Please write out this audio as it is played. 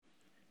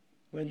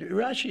When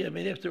Rashi, I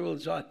mean, after all,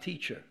 is our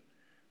teacher.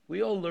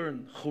 We all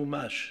learn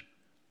Chumash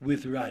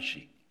with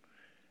Rashi.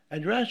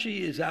 And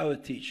Rashi is our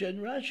teacher, and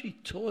Rashi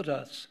taught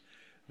us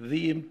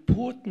the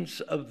importance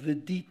of the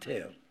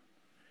detail.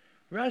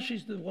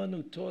 Rashi's the one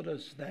who taught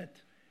us that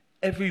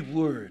every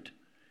word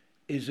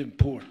is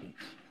important,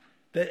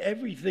 that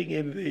everything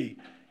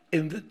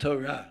in the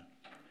Torah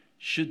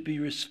should be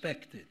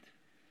respected,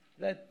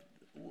 that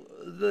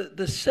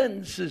the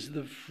sentences,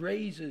 the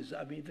phrases,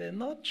 I mean, they're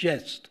not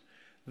just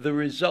the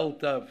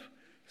result of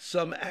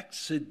some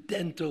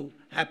accidental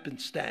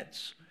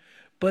happenstance,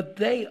 but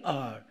they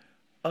are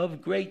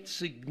of great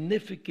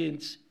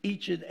significance,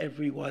 each and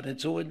every one. And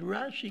so when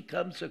Rashi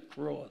comes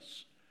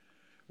across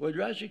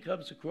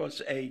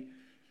a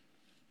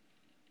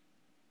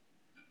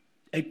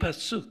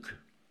pasuk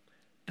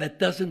that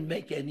doesn't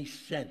make any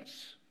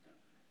sense,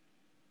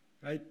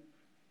 right?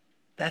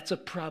 That's a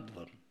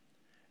problem.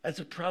 That's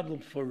a problem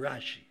for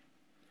Rashi.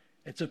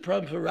 It's a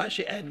problem for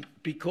Rashi, and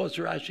because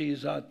Rashi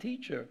is our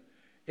teacher,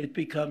 it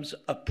becomes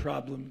a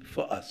problem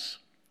for us.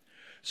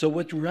 So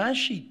what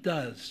Rashi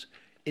does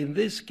in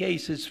this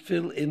case is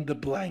fill in the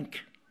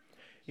blank.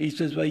 He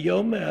says,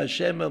 "Vayomer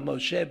Hashem el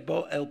Moshe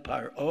bo el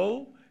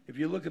Paro." If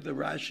you look at the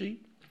Rashi,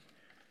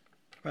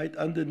 right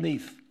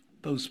underneath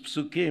those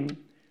psukim,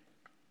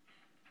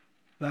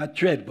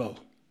 "Va'atred bo,"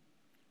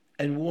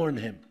 and warn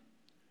him.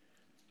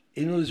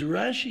 In those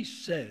Rashi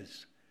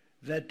says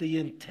that the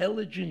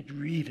intelligent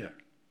reader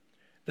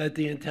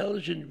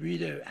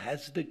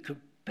has the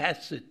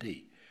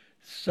capacity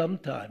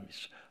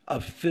sometimes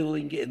of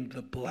filling in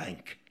the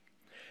blank.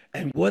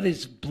 And what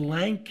is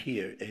blank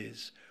here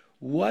is,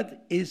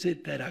 what is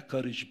it that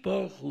HaKadosh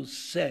Baruch Hu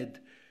said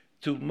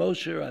to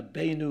Moshe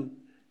Rabbeinu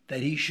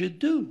that he should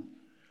do?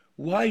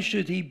 Why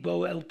should he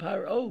bo el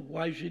Paro?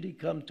 Why should he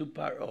come to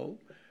Paro?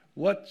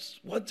 What's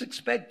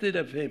expected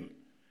of him?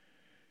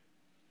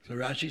 So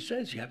Rashi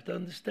says, you have to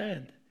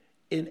understand,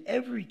 in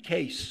every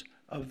case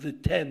of the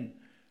 10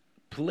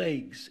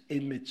 plagues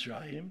in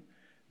Mitzrayim,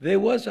 there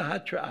was a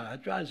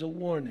hatra'ah. Hatra'ah is a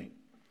warning,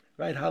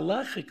 right?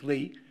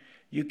 Halachically,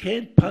 you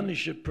can't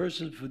punish a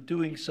person for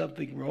doing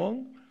something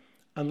wrong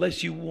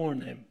unless you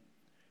warn him.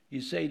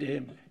 You say to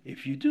him,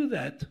 if you do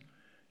that,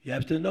 you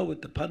have to know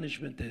what the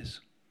punishment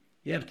is.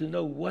 You have to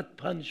know what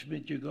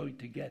punishment you're going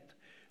to get.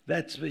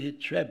 That's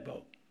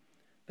v'hitrebo.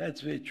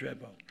 That's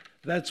v'hitrebo.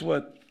 That's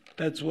what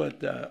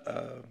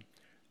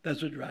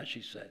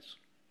Rashi says.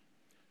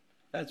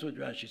 That's what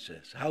Rashi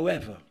says.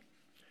 However,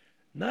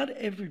 not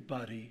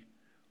everybody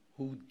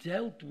who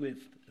dealt with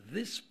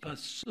this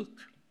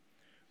pasuk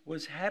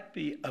was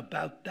happy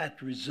about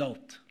that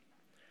result.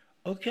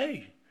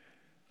 Okay,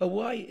 but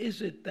why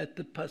is it that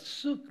the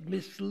pasuk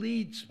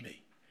misleads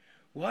me?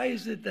 Why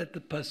is it that the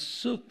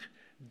pasuk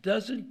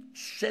doesn't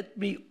set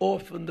me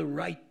off in the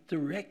right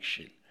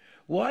direction?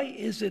 Why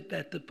is it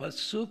that the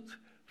pasuk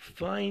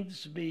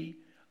finds me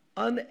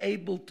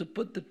unable to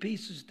put the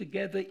pieces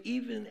together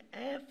even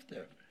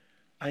after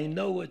I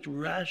know what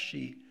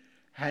Rashi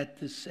had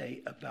to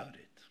say about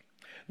it?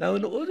 Now,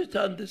 in order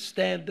to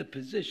understand the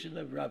position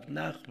of Rav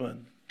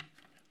Nachman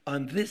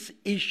on this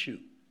issue,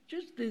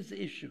 just this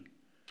issue,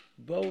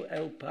 Bo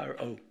El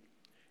Paro,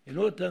 in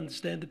order to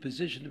understand the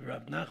position of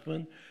Rav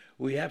Nachman,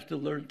 we have to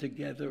learn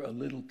together a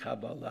little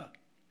Kabbalah.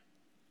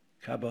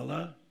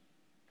 Kabbalah?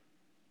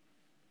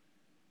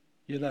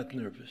 You're not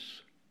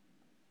nervous.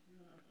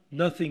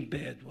 Nothing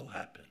bad will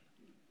happen,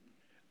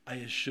 I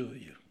assure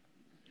you.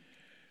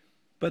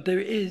 But there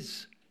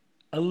is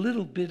a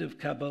little bit of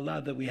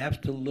Kabbalah that we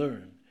have to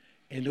learn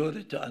in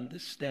order to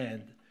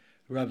understand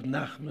Rav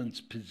Nachman's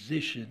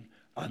position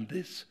on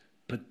this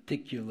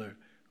particular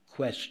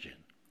question.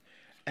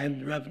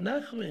 And Rav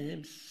Nachman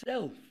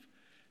himself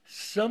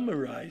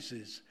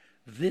summarizes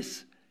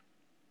this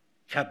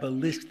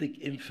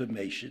Kabbalistic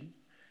information,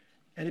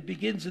 and it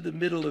begins in the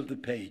middle of the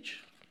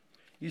page.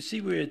 You see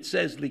where it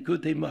says,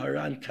 Likutei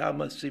Maharan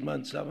Kama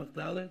Siman Samach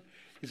Dalet?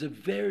 Is a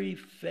very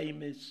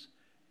famous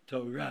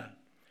Torah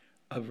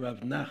of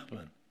Rav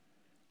Nachman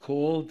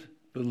called,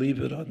 believe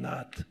it or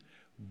not,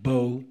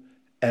 Bo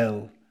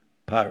El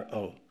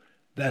Paro.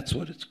 That's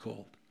what it's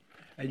called.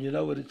 And you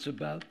know what it's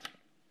about?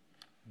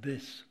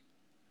 This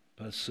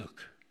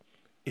pasuk.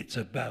 It's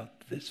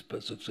about this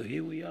pasuk. So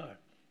here we are.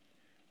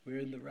 We're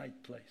in the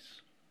right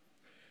place.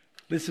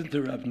 Listen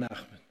to Rav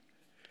Nachman.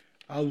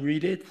 I'll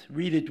read it.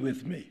 Read it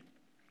with me.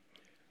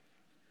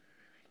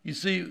 You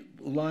see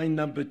line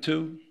number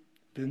 2?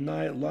 The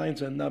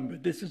lines are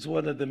numbered. This is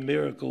one of the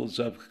miracles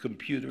of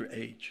computer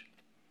age.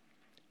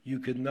 You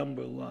can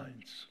number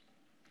lines.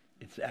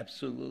 It's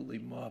absolutely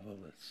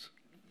marvelous.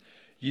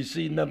 You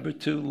see number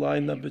 2,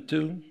 line number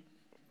 2?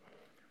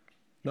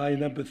 Line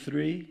number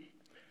 3?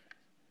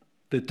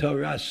 The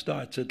Torah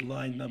starts at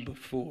line number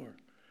 4.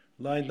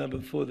 Line number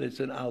 4, there's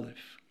an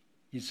aleph.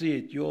 You see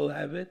it? You all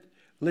have it?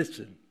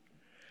 Listen.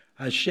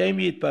 Hashem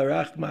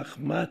yitbarach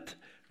machmat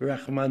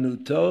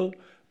rachmanuto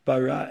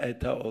bara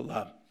et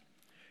ha'olam.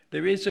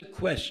 There is a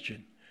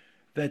question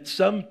that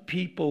some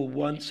people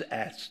once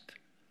asked.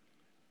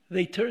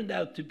 They turned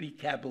out to be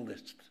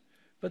Kabbalists,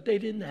 but they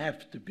didn't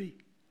have to be.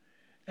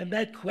 And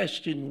that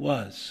question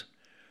was,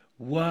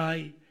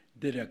 why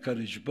did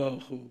HaKadosh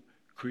Baruch Hu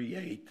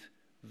create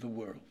the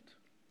world?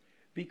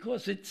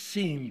 Because it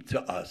seemed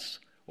to us,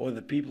 or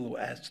the people who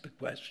asked the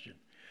question,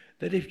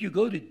 that if you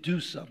go to do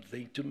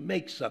something, to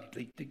make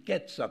something, to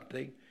get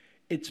something,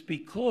 it's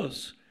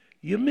because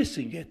you're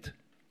missing it.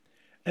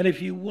 And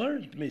if you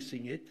weren't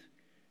missing it,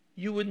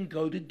 you wouldn't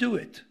go to do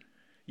it.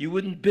 You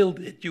wouldn't build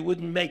it. You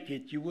wouldn't make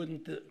it. You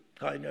wouldn't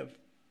kind of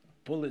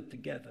pull it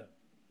together.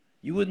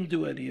 You wouldn't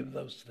do any of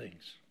those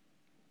things.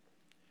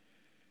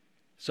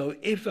 So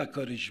if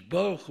HaKadosh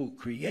Baruch Hu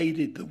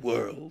created the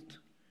world,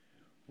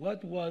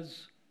 what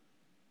was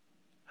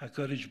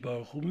HaKadosh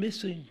Baruch Hu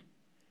missing?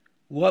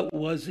 What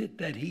was it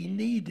that he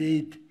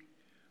needed?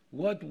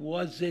 What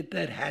was it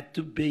that had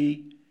to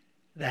be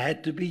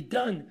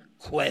done?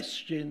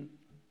 Question.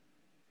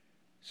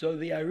 So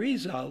the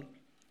Arizal,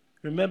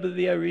 remember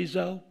the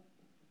Arizal?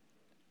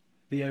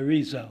 The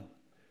Arizal.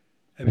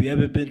 Have you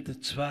ever been to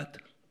Tzfat?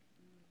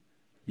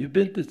 You've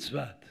been to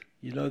Tzfat.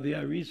 You know the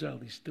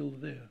Arizal, he's still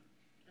there.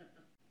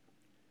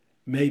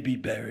 Maybe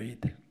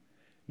buried,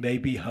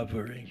 maybe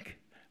hovering,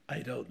 I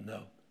don't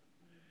know.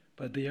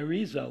 But the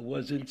Arizal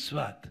was in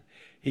Tzfat.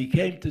 He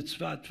came to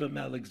Tzfat from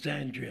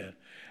Alexandria,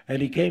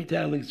 and he came to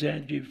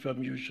Alexandria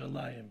from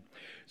Yerushalayim.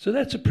 So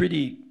that's a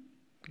pretty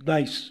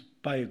nice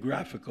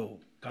biographical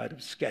kind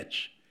of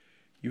sketch.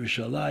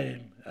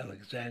 Yerushalayim,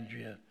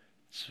 Alexandria,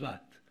 Tzfat.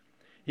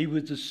 He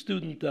was a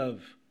student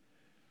of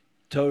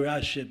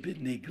Torah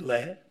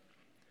Shebinigleh,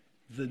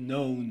 the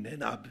known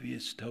and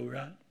obvious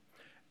Torah,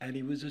 and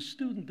he was a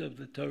student of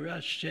the Torah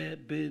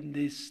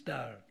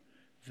Shebenistar,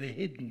 the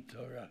hidden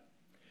Torah.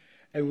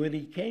 And when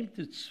he came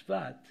to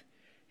Tzfat,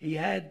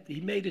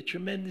 he made a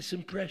tremendous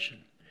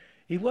impression.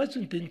 He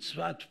wasn't in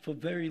Tzfat for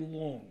very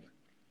long.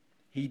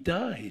 He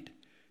died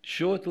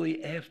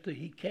shortly after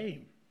he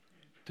came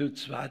to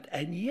Tzfat,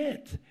 and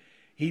yet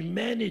he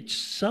managed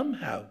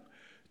somehow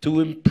to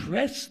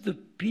impress the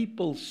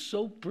people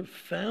so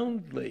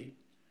profoundly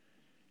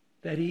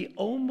that he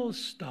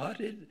almost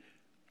started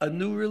a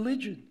new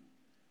religion,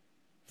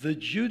 the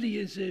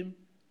Judaism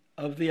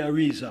of the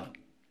Arizal,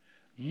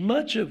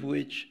 much of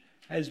which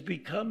has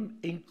become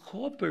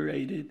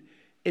incorporated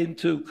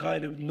into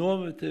kind of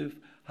normative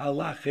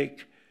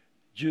halachic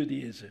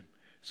Judaism.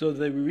 So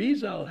the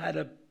Arizal had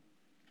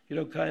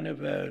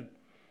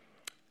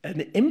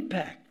an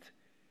impact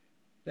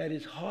that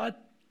is hard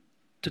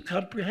to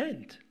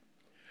comprehend.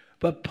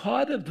 But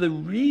part of the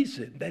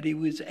reason that he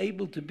was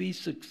able to be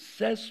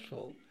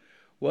successful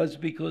was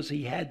because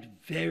he had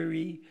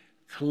very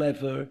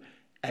clever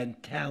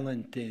and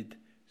talented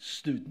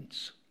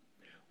students.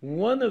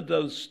 One of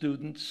those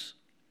students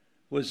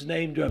was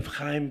named Rav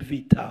Chaim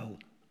Vital.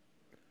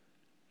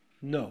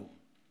 No,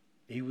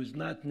 he was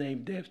not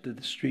named after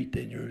the street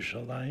in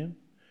Yerushalayim.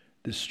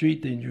 The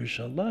street in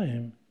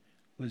Yerushalayim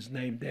was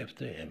named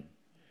after him.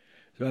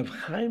 Rav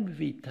Chaim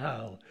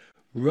Vital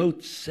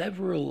wrote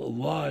several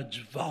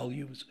large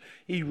volumes.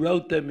 He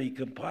wrote them, he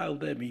compiled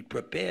them, he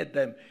prepared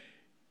them,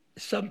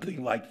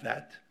 something like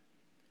that,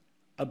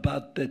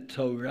 about the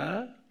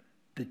Torah,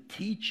 the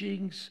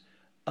teachings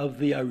of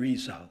the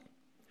Arizal.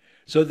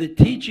 So the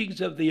teachings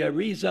of the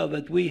Arizal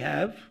that we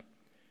have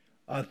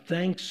are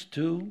thanks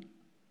to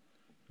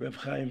Rav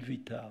Chaim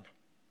Vital.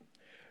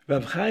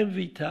 Rav Chaim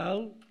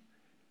Vital,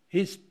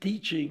 his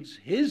teachings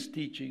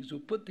were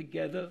put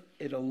together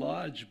in a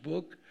large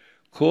book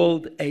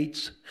called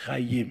Eitz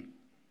Chaim.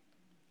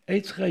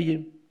 Eitz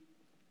Chaim.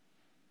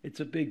 It's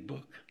a big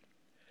book.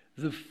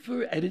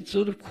 And it's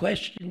sort of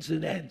questions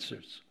and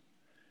answers,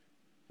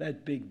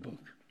 that big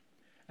book.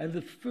 And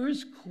the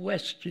first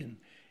question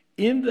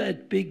in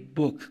that big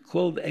book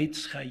called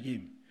Eitz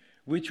Chaim,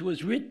 which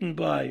was written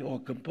by or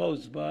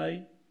composed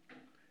by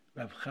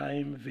Rav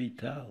Chaim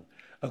Vital,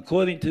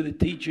 according to the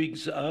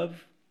teachings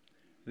of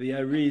the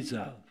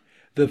Arizal.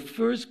 The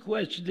first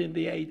question in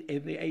the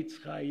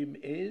Eitz Chaim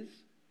is,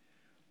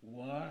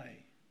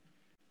 why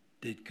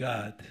did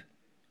God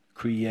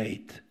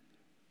create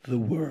the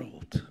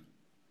world?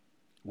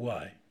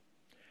 Why?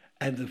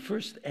 And the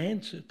first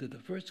answer to the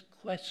first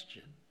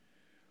question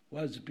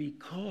was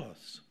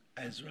because,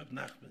 as Rav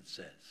Nachman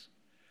says,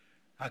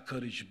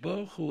 HaKadosh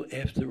Baruch Hu,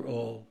 after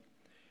all,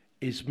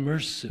 is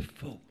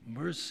merciful.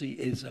 Mercy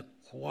is a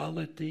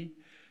quality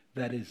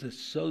that is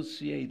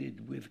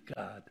associated with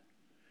God.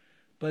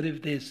 But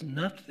if there's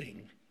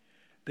nothing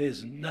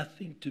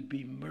to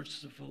be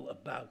merciful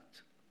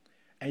about.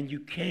 And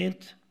you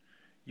can't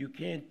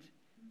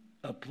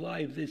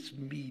apply this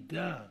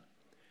midah,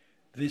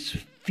 this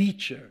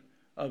feature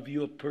of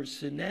your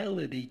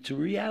personality to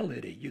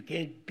reality. You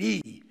can't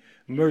be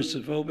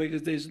merciful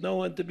because there's no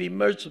one to be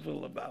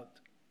merciful about.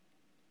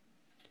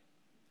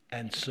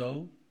 And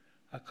so,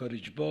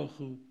 HaKadosh Baruch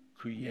Hu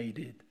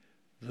created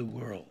the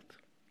world.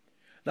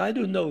 Now, I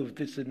don't know if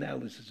this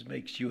analysis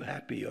makes you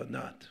happy or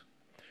not,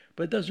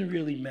 but it doesn't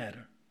really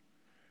matter.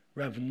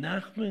 Rav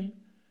Nachman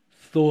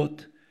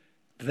thought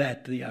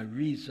that the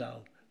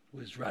Arizal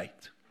was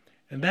right.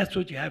 And that's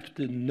what you have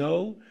to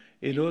know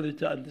in order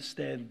to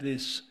understand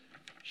this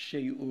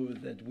she'ur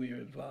that we're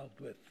involved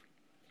with.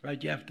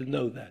 Right? You have to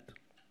know that.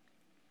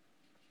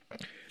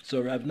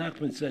 So Rav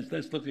Nachman says,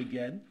 let's look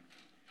again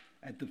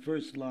at the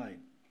first line,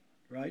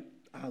 right?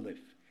 Aleph.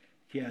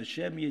 Ki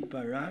Hashem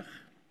yitbarach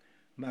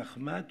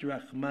machmat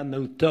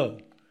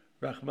rachmanuto.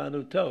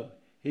 Rachmanuto,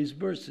 his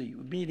mercy,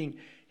 meaning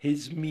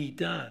his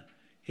midah,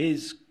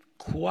 his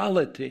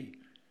quality,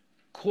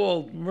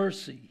 called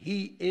mercy.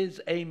 He is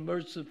a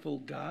merciful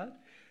God.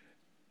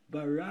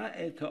 Bara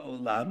et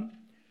ha'olam.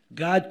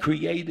 God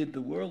created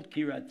the world.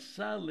 Ki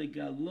ratzah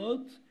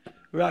legalot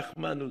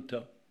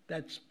rachmanuto.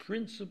 That's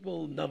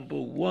principle number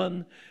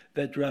one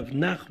that Rav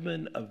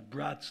Nachman of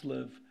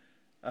Bratslav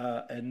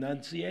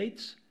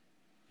enunciates,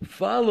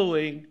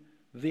 following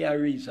the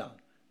Arizal.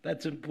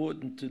 That's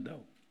important to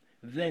know.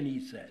 Then he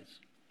says,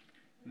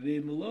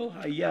 V'im lo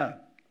haya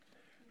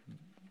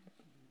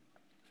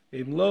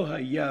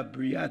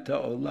briyata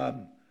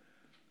olam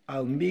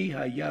al mi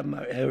haya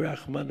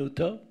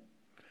rachmanuto.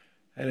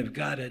 And if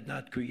God had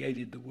not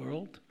created the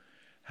world,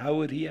 how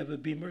would he ever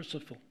be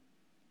merciful?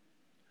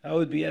 How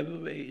would he ever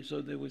be?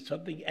 So there was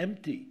something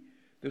empty.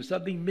 There was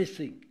something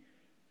missing.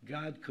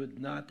 God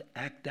could not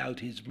act out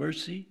his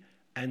mercy,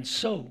 and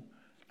so,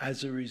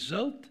 as a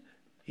result,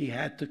 he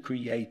had to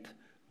create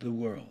the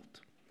world.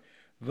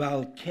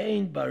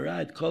 Valkein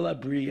barad kol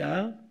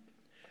habriya,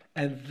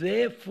 and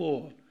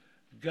therefore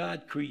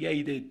God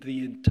created the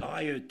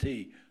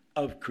entirety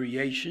of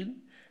creation.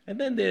 And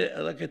then there,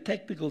 like a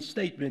technical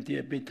statement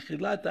here,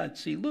 b'tchilat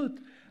atzilut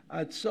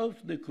ad sof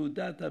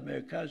nekudat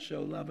hamerkaz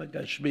she'olam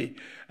hagashmi.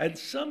 And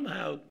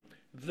somehow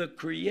the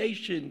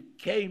creation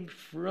came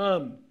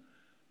from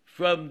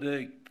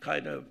the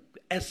kind of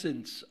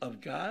essence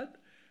of God,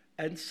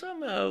 and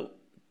somehow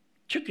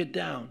took it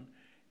down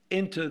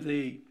into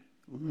the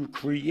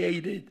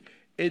created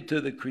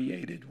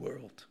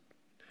world.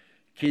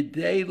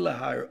 Kidei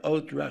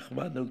laharot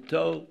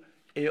rachmanuto.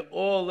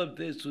 All of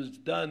this was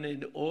done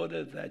in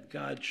order that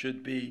God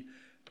should be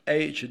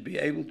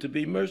able to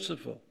be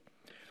merciful.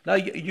 Now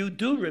you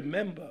do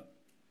remember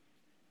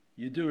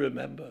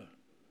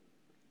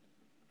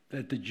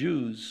that the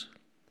Jews,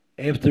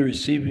 after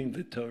receiving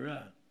the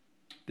Torah,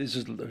 this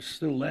is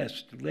still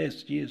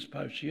last year's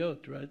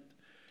Parshiot, right?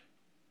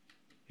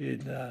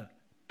 In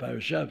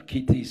Parashat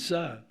Ki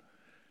Tisa,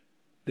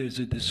 there's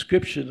a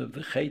description of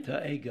the Chet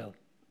HaEgel,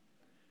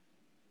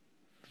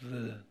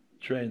 the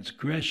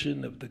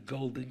transgression of the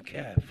golden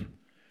calf,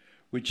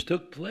 which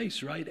took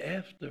place right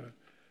after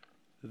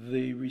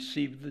they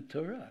received the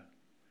Torah.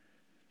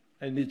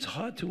 And it's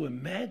hard to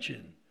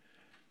imagine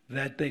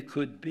that there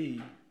could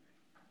be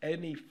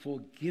any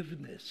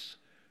forgiveness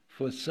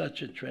for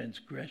such a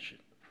transgression.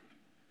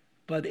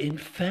 But in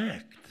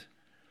fact,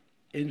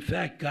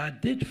 God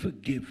did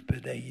forgive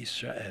Bnei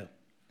Yisrael.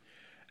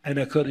 And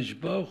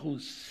HaKadosh Baruch Hu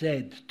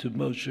said to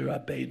Moshe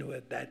Rabbeinu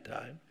at that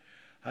time,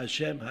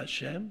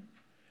 Hashem,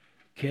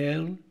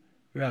 Kel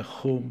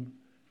Rachum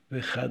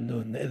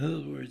V'Chanun. In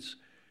other words,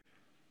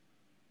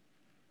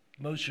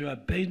 Moshe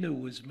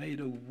Rabbeinu was made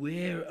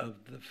aware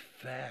of the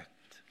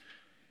fact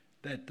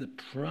that the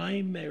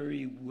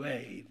primary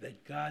way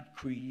that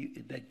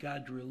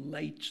God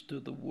relates to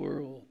the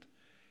world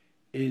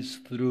is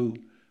through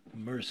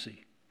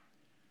mercy.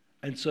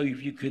 And so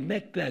if you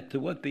connect that to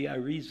what the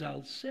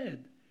Arizal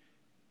said,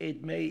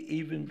 it may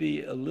even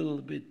be a little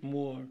bit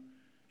more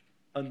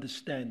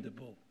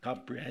understandable,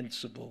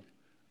 comprehensible.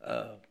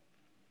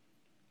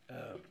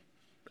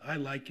 I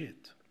like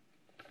it,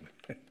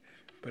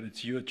 but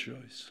it's your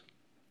choice.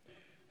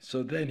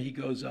 So then he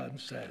goes on and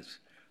says,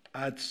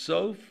 Ad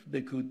sof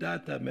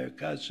nekudat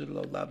hamerkaz shel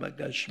olam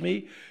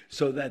hagashmi,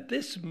 so that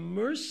this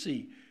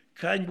mercy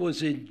kind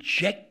was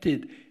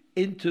injected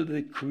into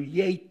the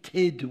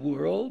created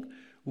world,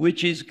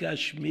 which is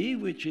Gashmi,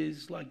 which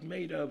is like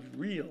made of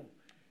real.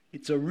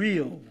 It's a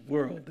real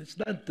world. It's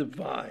not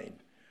divine.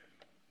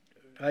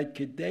 Right?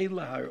 Kedei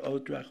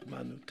laharot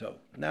rachmanuto.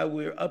 Now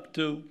we're up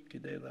to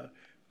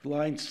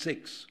line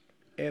 6,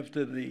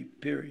 after the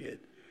period.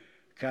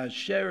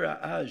 Kasher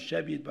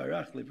Hashem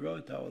yitbarach livro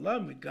et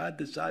haolam, when God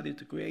decided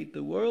to create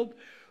the world,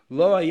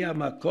 lo haya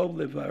makom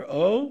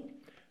levaro,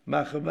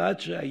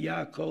 machamat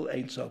she'haya kol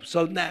ein sof.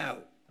 So now,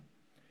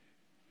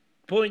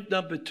 point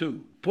number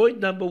 2. Point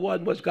number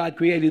 1 was God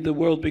created the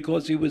world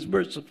because he was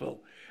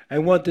merciful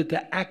and wanted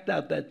to act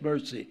out that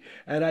mercy.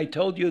 And I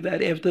told you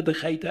that after the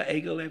Chet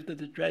HaEgel, after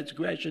the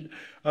transgression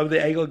of the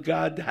Egel,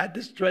 God had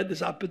this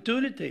tremendous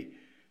opportunity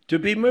to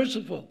be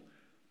merciful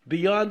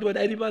beyond what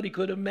anybody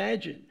could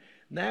imagine.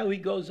 Now he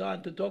goes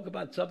on to talk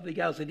about something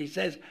else, and he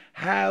says,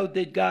 how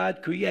did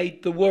God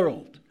create the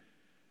world?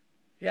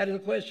 He had a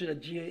question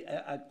of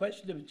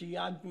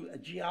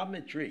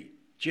geometry.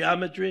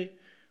 Geometry?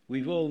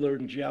 We've all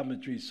learned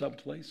geometry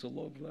someplace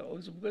along the way. Oh,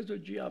 it's because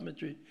of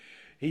geometry.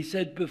 He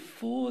said,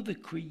 before the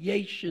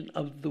creation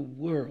of the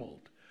world,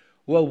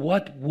 well,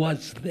 what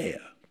was there?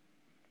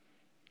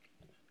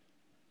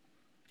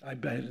 I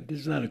bet this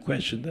is not a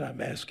question that I'm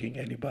asking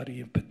anybody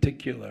in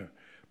particular,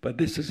 but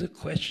this is a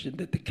question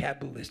that the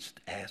Kabbalists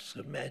ask.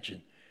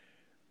 Imagine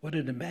what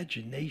an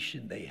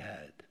imagination they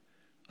had.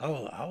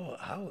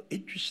 How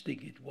interesting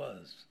it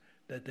was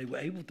that they were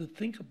able to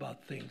think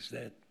about things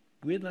that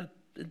we're not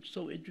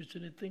so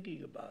interested in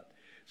thinking about.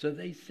 So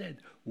they said,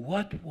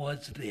 what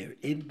was there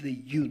in the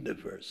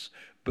universe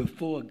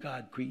before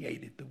God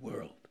created the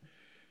world?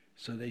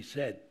 So they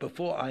said,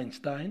 before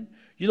Einstein,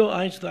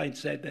 Einstein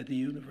said that the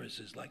universe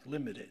is like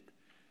limited.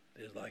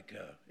 There's like,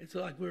 it's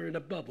like we're in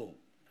a bubble.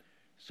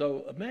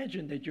 So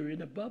imagine that you're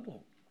in a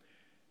bubble.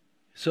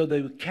 So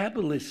the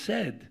Kabbalists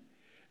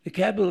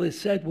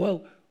said,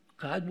 well,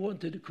 God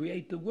wanted to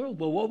create the world.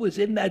 Well, what was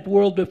in that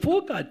world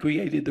before God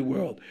created the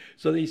world?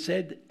 So they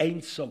said,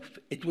 Ein Sof.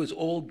 It was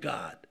all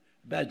God.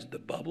 Imagine the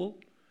bubble.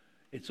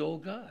 It's all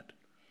God.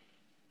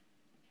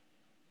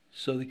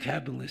 So the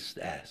Kabbalists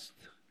asked,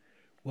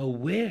 well,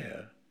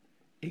 where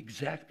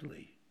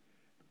exactly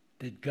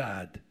did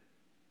God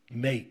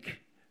make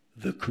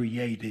the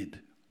created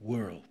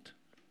world?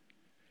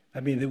 I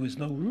mean, there was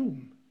no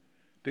room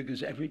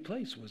because every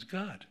place was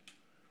God.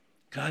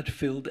 God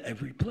filled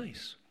every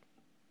place.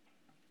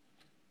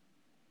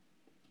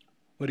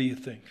 What do you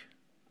think?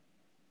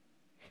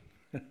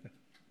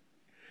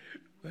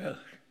 Well,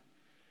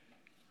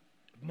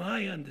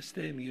 my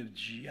understanding of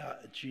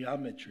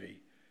geometry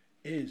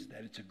is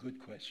that it's a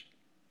good question.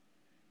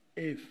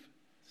 If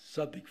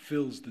something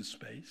fills the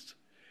space,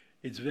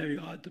 it's very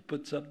hard to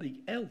put something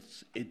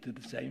else into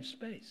the same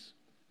space.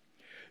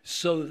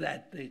 So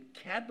that the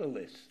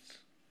Kabbalists,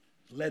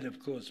 led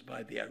of course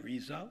by the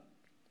Arizal,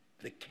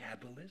 the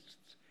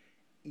Kabbalists,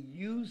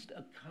 used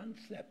a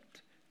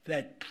concept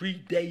that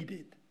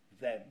predated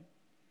them,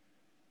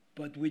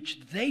 but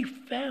which they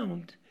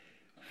found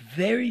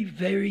very,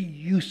 very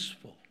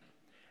useful.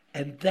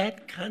 And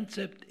that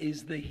concept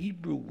is the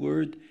Hebrew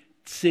word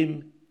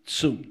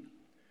tzimtzum.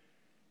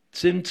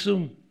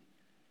 Tzimtzum.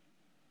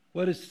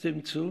 What is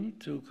tzimtzum?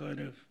 To kind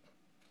of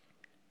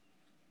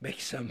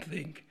make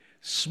something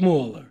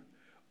smaller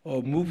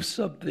or move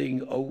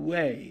something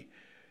away.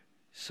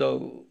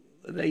 So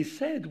they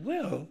said,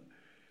 well,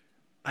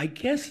 I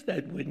guess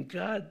that when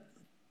God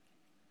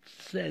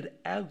set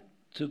out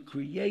to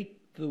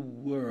create the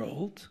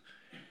world,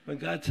 when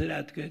God set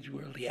out to create the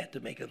world, he had to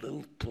make a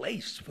little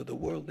place for the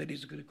world that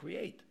he's going to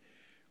create.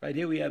 Right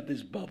here we have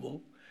this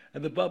bubble,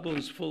 and the bubble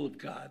is full of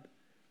God,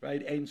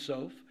 right? Ein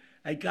Sof.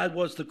 And God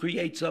wants to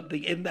create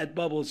something in that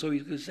bubble, so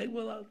he's going to say,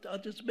 well, I'll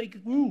just make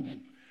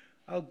room.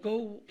 I'll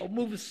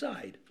move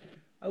aside.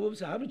 How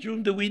much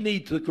room do we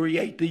need to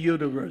create the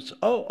universe?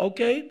 Oh,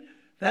 okay,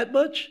 that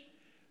much?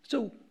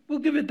 So we'll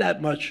give it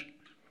that much.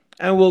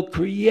 And we'll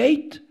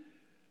create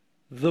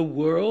the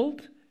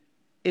world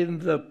in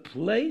the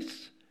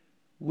place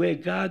where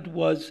God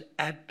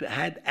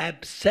had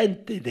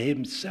absented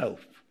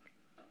himself.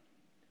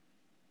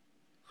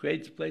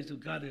 Creates a place where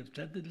God had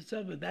absented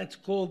himself, and that's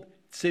called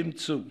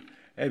tzimtzum.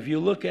 If you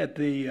look at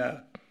the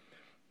I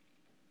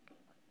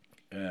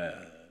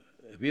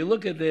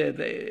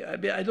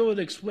mean, I don't want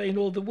to explain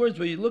all the words,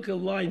 but you look at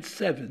line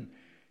 7,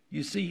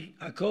 you see,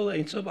 Hakol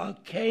Ein Sof Al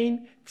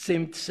Kain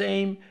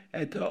Tzimtzem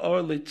Et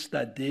Ha'or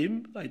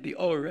L'Tzadim, like the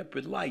or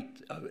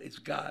light is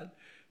God.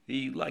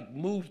 He like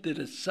moved it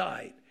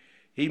aside.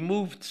 He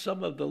moved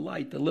some of the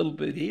light a little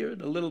bit here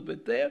and a little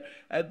bit there,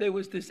 and there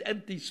was this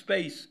empty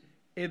space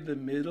in the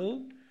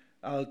middle.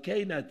 Al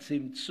Kain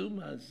Tzimtzum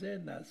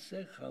Hazeh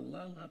Naseh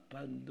Halal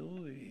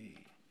HaPanui.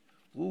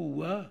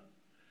 Ooh,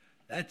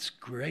 that's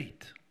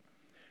great.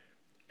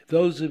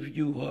 Those of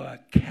you who are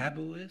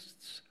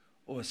Kabbalists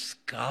or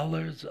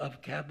scholars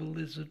of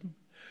Kabbalism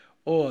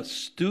or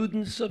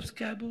students of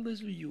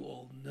Kabbalism, you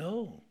all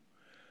know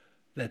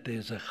that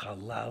there's a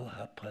Halal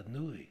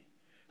HaPanui.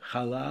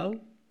 Halal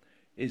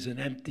is an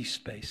empty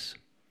space,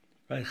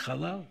 right?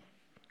 Halal.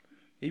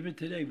 Even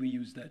today we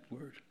use that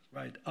word,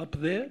 right? Up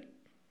there,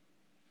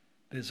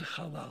 there's a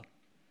halal.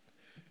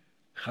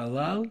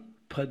 Halal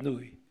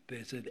Panui.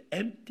 There's an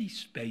empty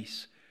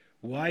space.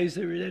 Why is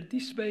there an empty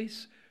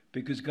space?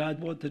 Because God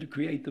wanted to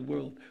create the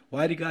world.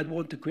 Why did God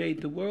want to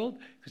create the world?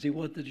 Because he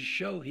wanted to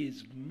show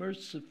his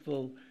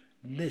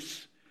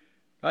mercifulness,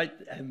 right?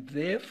 And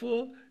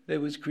therefore, there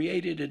was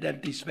created an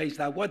empty space.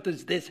 Now, what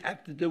does this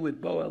have to do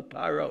with Boel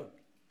Paro?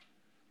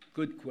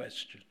 Good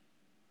question.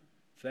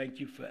 Thank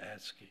you for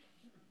asking.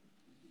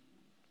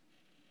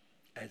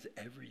 Has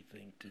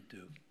everything to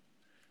do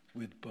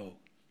with Boel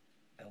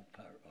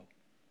Paro.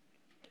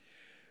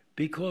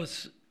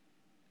 Because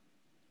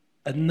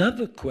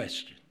another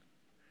question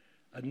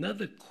that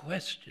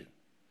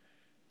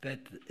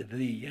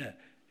the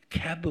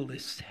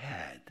Kabbalists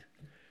had,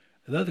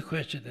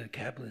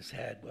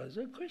 was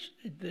a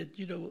question that,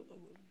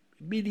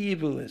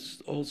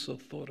 medievalists also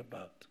thought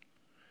about.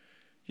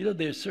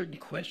 There are certain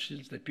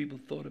questions that people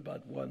thought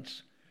about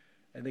once,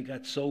 and they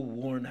got so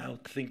worn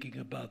out thinking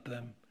about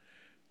them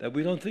that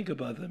we don't think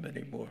about them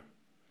anymore.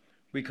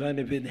 We kind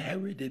of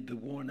inherited the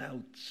worn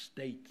out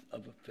state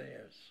of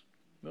affairs.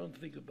 We don't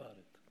think about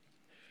it.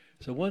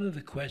 So one of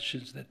the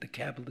questions that the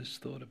Kabbalists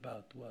thought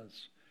about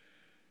was,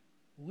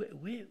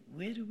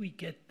 where do we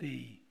get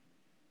the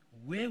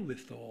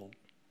wherewithal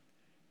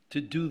to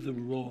do the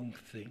wrong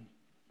thing?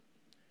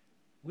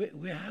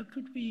 How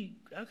could we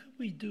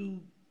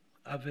do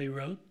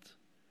Averot?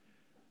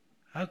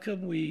 How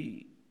can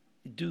we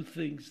do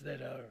things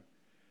that are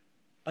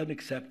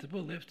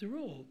unacceptable. After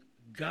all,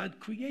 God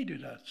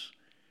created us.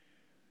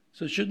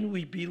 So shouldn't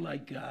we be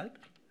like God?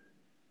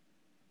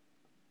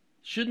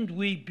 Shouldn't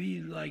we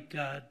be like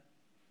God?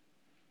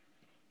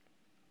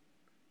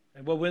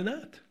 And well, we're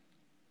not.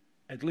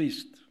 At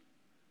least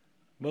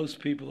most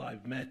people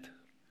I've met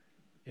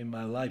in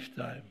my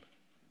lifetime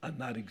are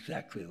not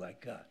exactly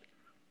like God,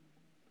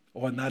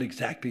 or not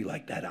exactly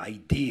like that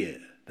idea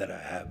that I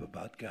have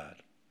about God.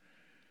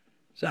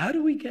 So how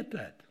do we get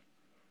that?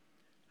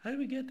 How do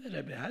we get that?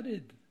 I mean, how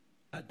did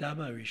Adam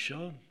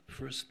HaRishon,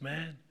 first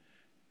man,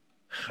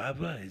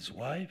 Chava, his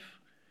wife,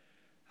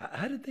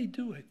 how did they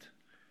do it?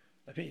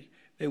 I mean,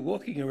 they're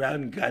walking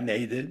around Gan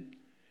Eden.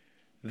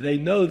 They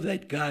know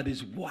that God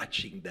is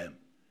watching them.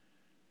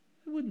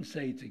 I wouldn't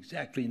say it's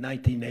exactly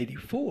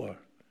 1984,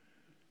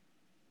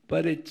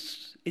 but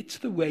it's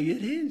the way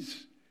it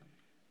is.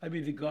 I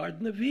mean, the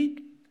Garden of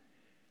Eden.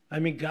 I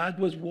mean, God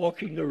was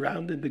walking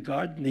around in the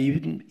Garden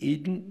of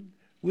Eden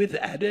with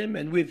Adam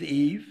and with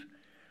Eve.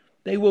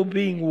 They were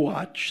being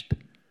watched.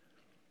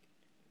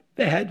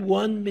 They had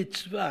one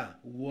mitzvah,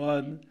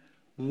 one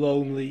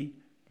lonely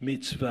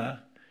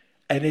mitzvah,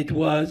 and it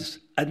was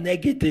a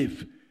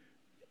negative.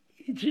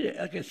 It's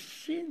like a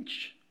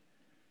cinch.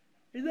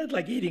 It's not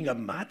like eating a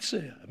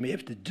matzah. I mean, you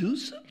have to do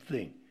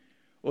something.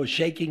 Or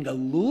shaking a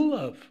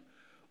lulav.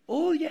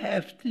 All you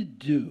have to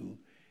do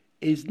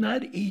is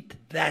not eat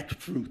that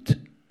fruit.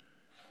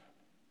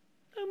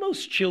 Now,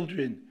 most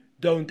children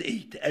don't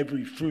eat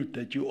every fruit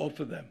that you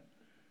offer them.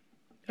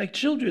 Like,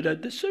 children are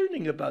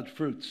discerning about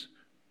fruits.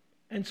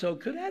 And so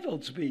could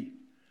adults be.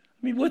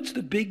 I mean, what's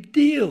the big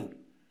deal?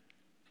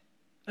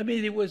 I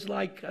mean, it was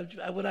like,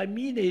 what I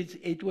mean is,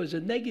 it was a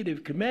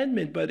negative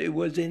commandment, but it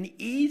was an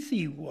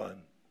easy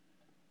one.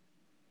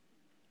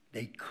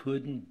 They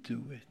couldn't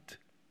do it.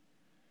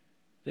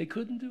 They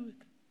couldn't do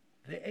it.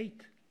 They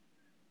ate.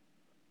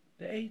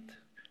 They ate.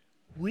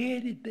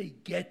 Where did they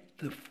get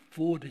the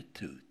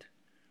fortitude?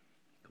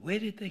 Where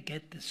did they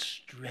get the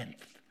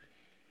strength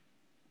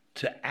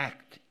to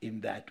act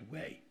in that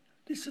way?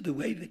 This is the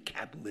way the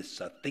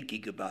Kabbalists are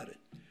thinking about it.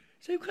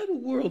 Say, what kind of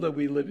world are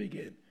we living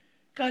in?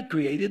 God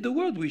created the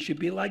world. We should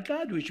be like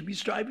God. We should be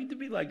striving to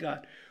be like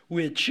God.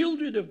 We're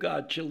children of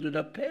God, children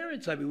of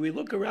parents. I mean, we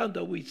look around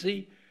and we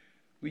see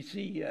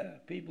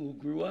people who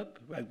grew up,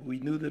 right? We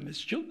knew them as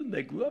children.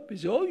 They grew up. We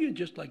say, oh, you're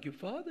just like your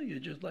father. You're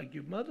just like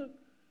your mother.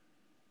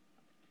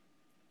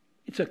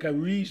 It's like a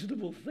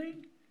reasonable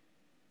thing.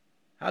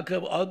 How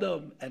come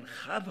Adam and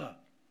Chava,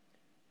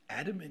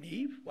 Adam and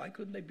Eve, why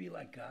couldn't they be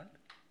like God?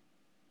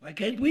 Why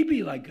can't we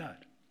be like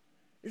God?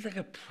 It's like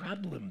a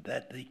problem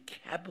that the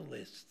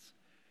Kabbalists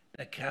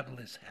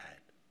had.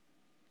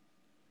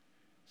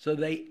 So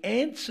they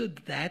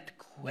answered that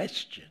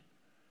question.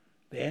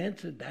 They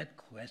answered that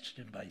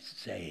question by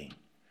saying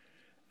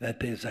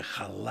that there's a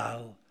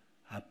halal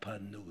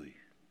hapanui.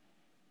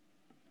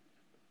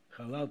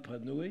 Halal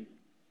panui,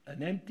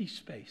 an empty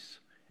space.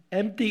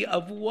 Empty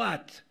of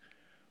what?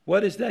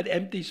 What is that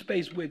empty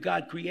space where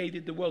God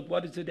created the world?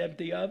 What is it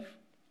empty of?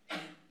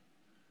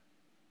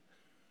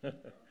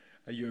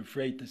 Are you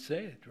afraid to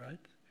say it, right?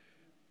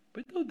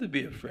 But don't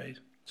be afraid.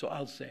 So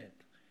I'll say it.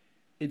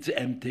 It's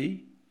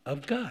empty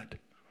of God.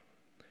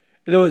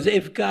 In other words,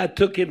 if God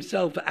took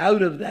himself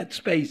out of that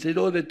space in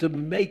order to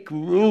make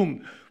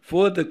room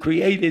for the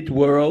created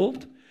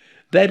world,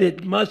 then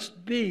it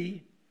must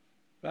be,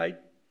 right?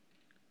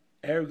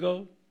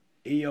 Ergo,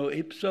 eo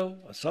ipso,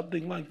 or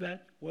something like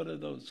that. What are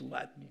those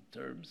Latin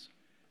terms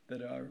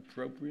that are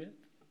appropriate?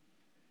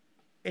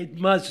 It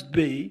must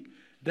be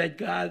that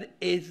God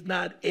is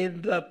not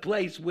in the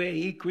place where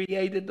he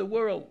created the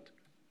world.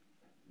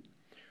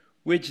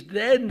 Which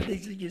then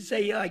you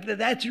say, like,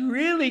 that's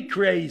really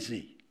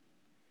crazy.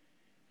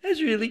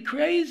 That's really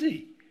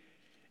crazy.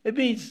 It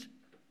means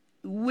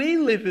we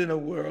live in a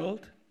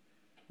world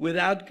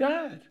without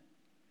God.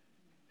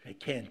 It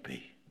can't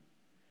be.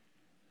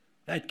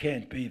 That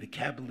can't be. The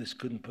Kabbalists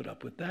couldn't put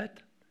up with that.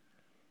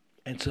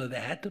 And so they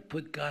had to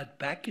put God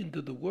back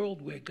into the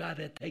world where God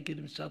had taken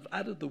himself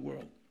out of the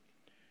world.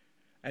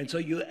 And so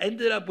you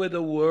ended up with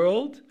a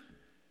world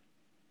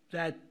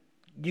that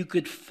you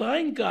could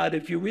find God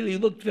if you really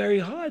looked very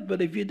hard,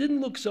 but if you didn't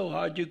look so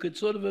hard, you could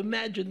sort of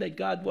imagine that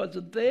God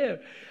wasn't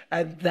there.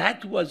 And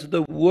that was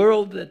the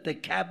world that the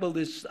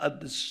Kabbalists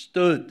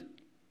understood.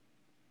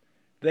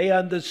 They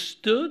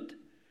understood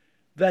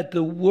that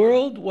the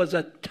world was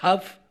a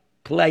tough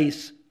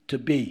place to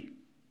be.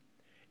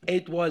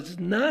 It was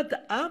not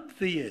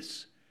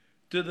obvious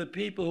to the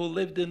people who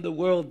lived in the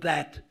world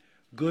that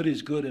good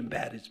is good and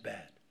bad is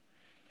bad.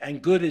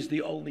 And good is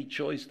the only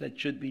choice that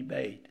should be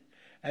made.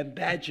 And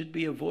bad should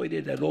be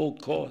avoided at all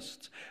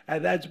costs.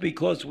 And that's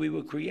because we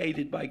were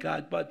created by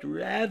God. But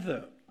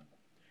rather,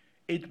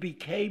 it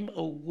became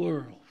a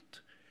world.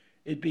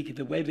 It became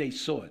the way they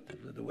saw it.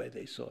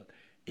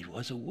 It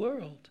was a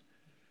world.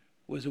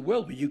 It was a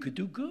world where you could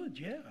do good,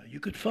 yeah. You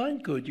could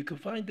find good. You could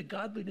find the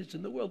godliness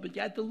in the world, but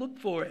you had to look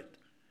for it.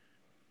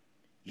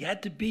 You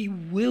had to be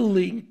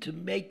willing to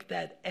make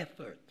that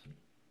effort.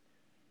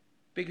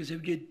 Because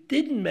if you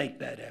didn't make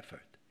that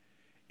effort,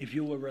 if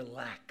you were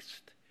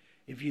relaxed,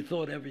 if you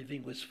thought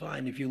everything was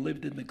fine, if you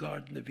lived in the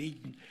Garden of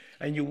Eden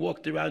and you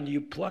walked around and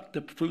you plucked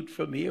a fruit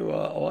from here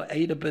or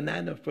ate a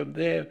banana from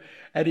there,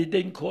 and it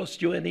didn't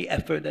cost you any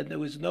effort and there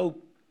was no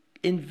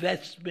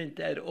investment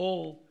at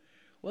all,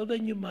 well,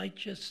 then you might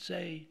just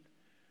say,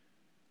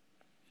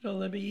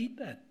 let me eat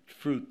that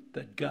fruit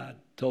that God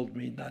told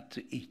me not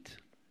to eat.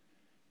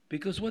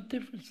 Because what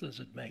difference does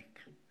it make?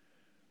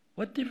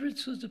 What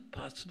difference does it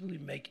possibly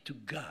make to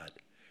God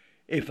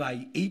if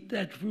I eat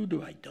that fruit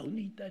or I don't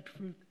eat that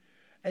fruit?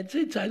 And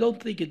since I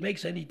don't think it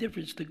makes any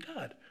difference to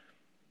God,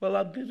 well,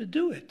 I'm going to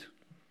do it.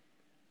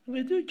 I'm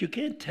going to do it. You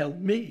can't tell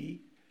me.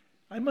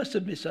 I must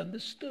have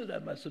misunderstood. I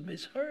must have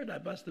misheard. I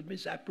must have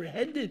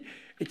misapprehended.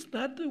 It's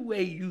not the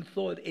way you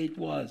thought it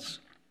was.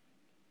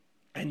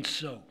 And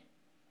so,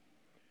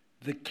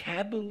 the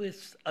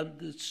Kabbalists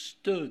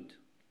understood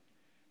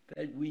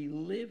that we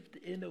lived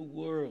in a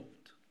world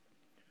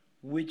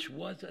which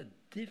was a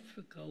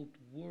difficult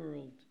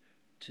world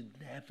to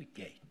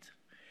navigate.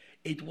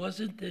 It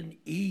wasn't an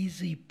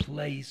easy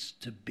place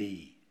to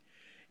be.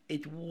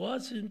 It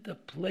wasn't a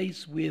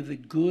place where the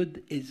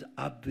good is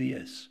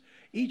obvious.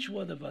 Each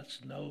one of us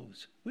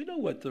knows. We know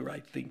what the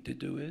right thing to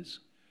do is.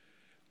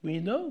 We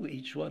know,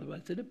 each one of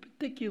us, in a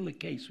particular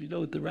case, we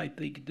know what the right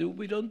thing to do.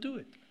 We don't do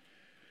it.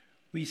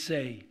 We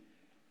say,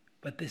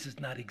 but this is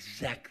not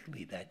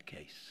exactly that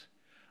case.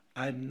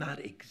 I'm not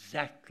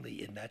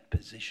exactly in that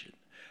position.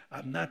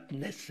 I'm not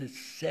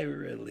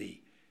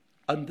necessarily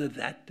under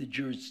the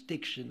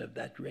jurisdiction of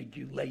that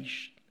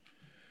regulation.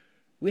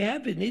 We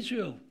have in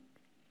Israel,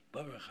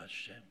 Baruch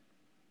Hashem,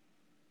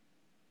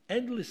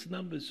 endless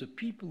numbers of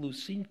people who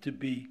seem to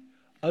be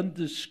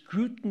under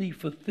scrutiny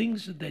for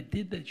things that they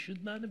did that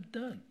should not have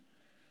done.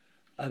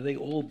 Are they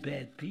all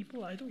bad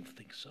people? I don't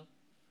think so.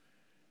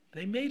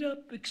 They made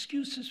up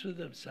excuses for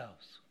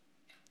themselves.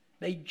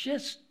 They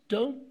just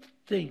don't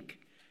think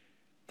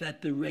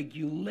that the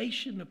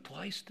regulation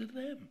applies to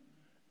them.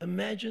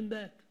 Imagine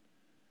that.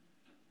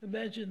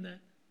 Imagine that.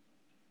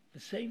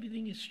 The same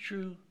thing is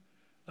true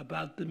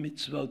about the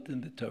mitzvot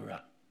in the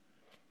Torah.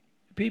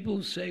 People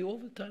who say all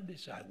the time, they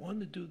say, I want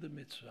to do the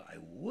mitzvah, I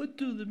would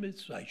do the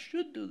mitzvah, I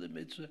should do the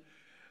mitzvah.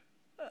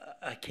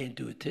 I can't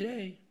do it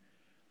today.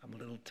 I'm a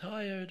little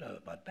tired,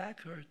 my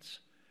back hurts,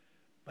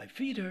 my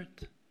feet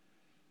hurt.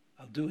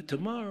 I'll do it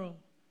tomorrow.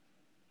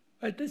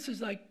 Right? This is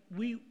like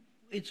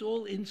it's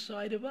all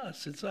inside of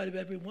us, inside of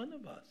every one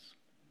of us.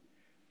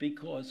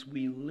 Because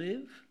we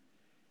live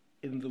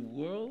in the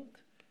world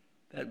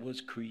that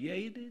was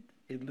created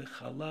in the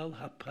Chalal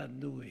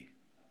HaPanui.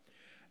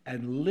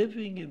 And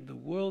living in the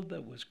world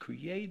that was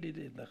created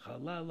in the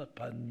Chalal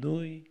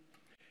HaPanui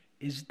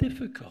is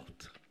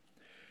difficult.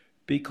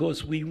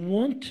 Because we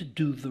want to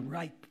do the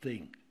right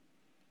thing,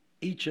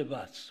 each of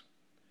us.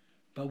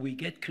 But we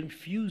get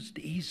confused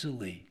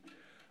easily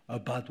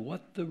about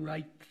what the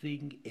right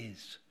thing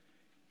is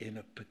in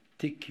a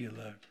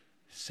particular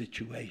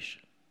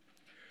situation.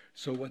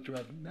 So what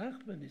Rav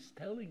Nachman is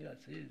telling us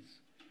is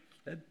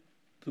that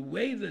the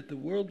way that the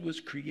world was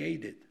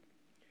created,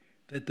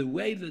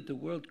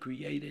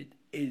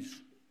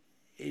 is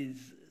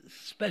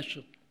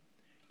special.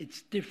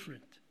 It's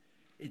different.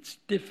 It's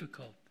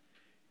difficult.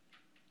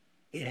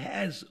 It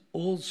has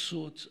all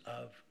sorts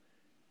of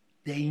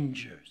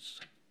dangers.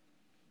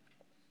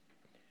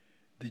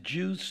 The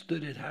Jews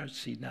stood at Har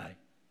Sinai.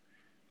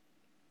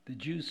 The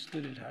Jews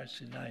stood at Har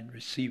Sinai and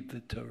received the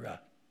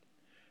Torah.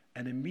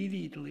 And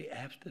immediately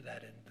after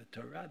that, in the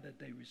Torah that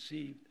they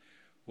received,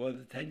 were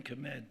the Ten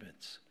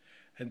Commandments.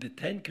 And the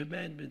Ten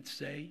Commandments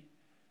say,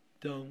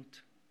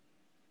 don't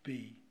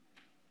be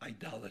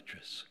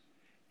idolatrous.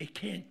 It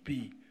can't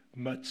be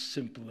much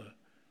simpler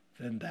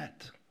than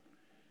that.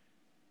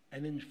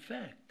 And in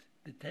fact,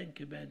 the Ten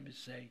Commandments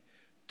say,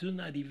 do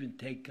not even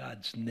take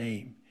God's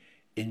name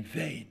in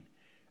vain.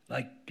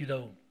 Like,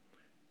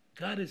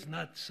 God is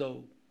not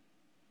so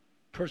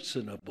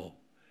personable,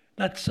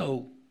 not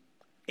so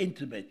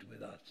intimate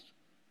with us.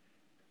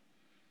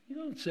 You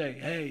don't say,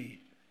 hey,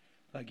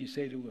 like you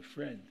say to a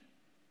friend,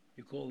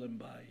 you call him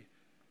by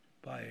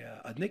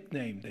a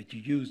nickname that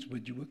you used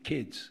when you were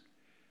kids.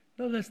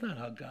 No, that's not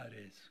how God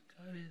is.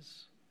 God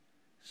is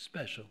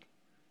special,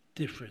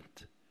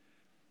 different,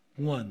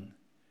 one.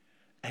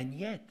 And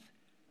yet,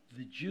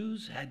 the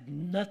Jews had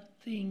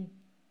nothing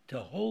to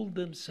hold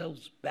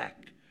themselves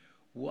back,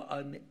 were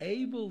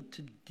unable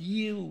to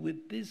deal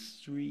with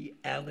this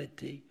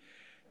reality,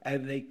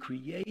 and they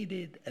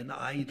created an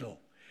idol.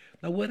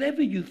 Now,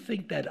 whatever you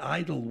think that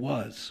idol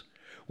was,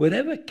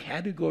 whatever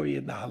category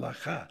in the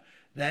halakha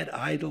that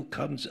idol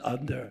comes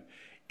under,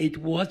 it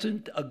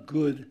wasn't a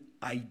good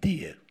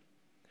idea.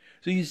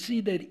 So you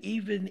see that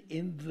even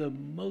in the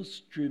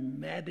most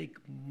dramatic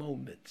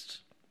moments,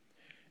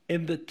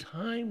 in the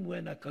time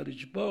when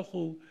HaKadosh Baruch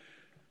Hu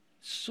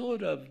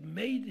sort of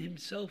made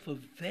himself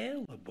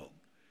available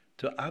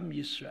to Am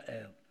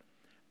Yisrael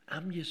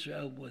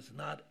was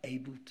not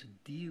able to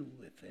deal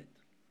with it.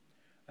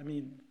 I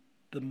mean,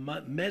 the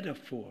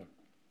metaphor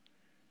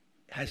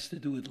has to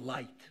do with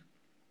light.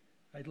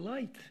 Right?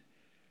 Light.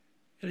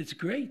 And it's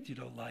great,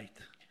 light.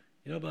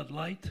 You know about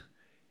light?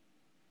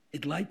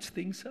 it lights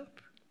things up.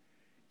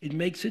 It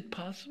makes it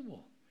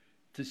possible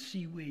to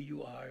see where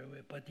you are.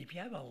 But if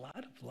you have a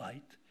lot of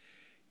light,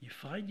 you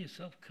find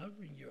yourself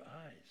covering your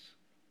eyes.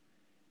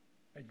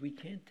 And we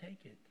can't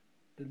take it.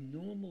 The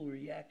normal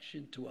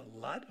reaction to a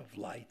lot of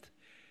light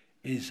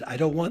is, I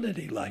don't want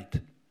any light.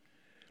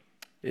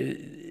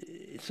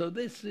 So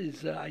this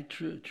is,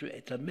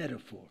 it's a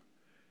metaphor.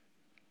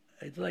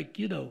 It's like,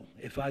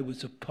 if I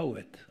was a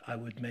poet, I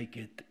would make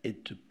it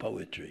into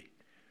poetry.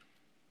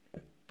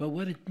 But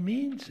what it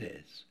means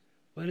is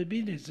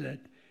that,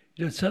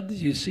 something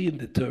you see in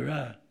the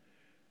Torah,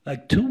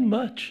 like too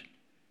much,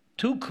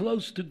 too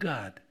close to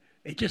God,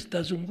 it just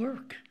doesn't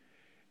work.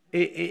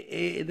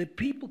 The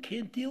people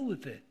can't deal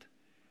with it.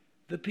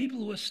 The people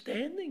who are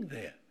standing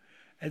there.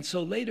 And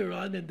so later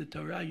on in the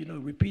Torah,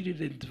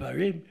 repeated in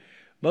Dvarim,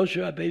 Moshe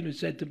Rabbeinu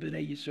said to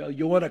Bnei Yisrael,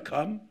 you want to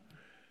come?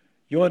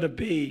 You want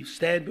to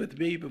stand with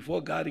me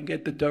before God and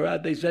get the Torah?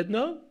 They said,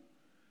 no.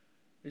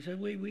 They said,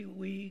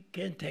 we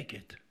can't take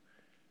it.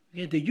 We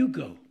can't take it. You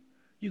go.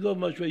 You go,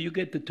 Moshe, you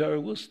get the Torah.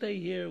 We'll stay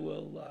here.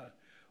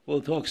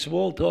 We'll talk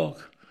small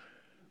talk.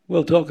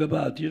 We'll talk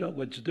about,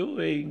 what's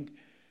doing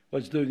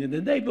in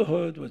the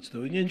neighborhood, what's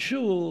doing in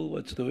shul,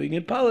 what's doing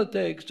in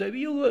politics. So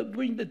you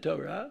bring the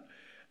Torah,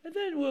 and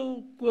then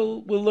we'll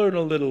learn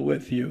a little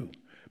with you.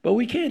 But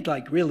we can't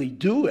really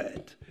do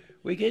it.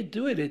 We can't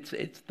do it.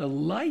 It's the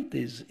light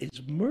is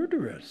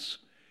murderous.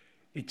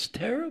 It's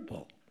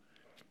terrible.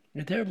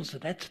 It's terrible. So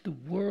that's the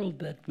world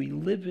that we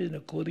live in,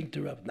 according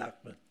to Rav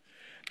Nachman.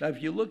 Now,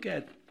 if you look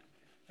at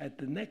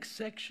the next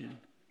section,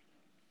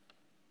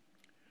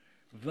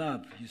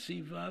 Vav, you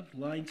see Vav,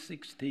 line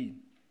 16.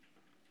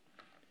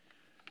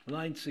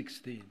 Line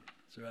 16.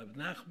 So Rav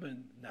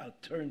Nachman now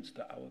turns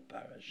to our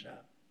parasha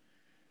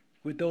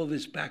with all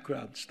this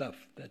background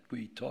stuff that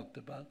we talked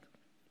about.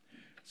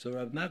 So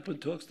Rav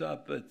Nachman turns to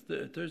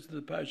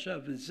the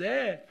parasha.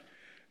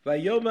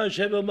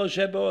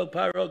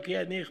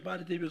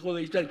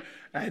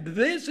 And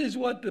this is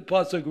what the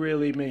pasuk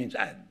really means.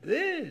 And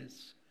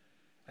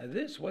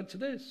this, what's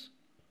this?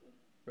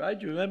 Right?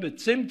 You remember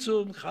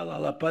Tzimtzum,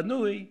 Chalal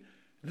Panui.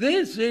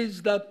 This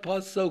is the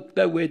pasuk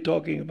that we're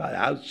talking about.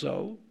 How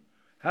so?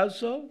 How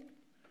so?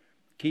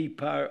 Ki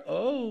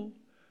paro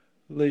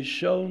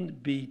lishon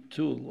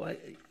bitul.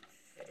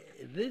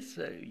 This,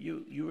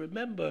 you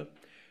remember,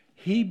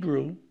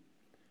 Hebrew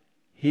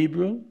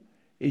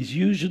is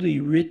usually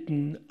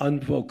written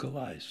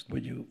unvocalized.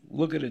 When you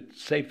look at it,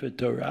 Sefer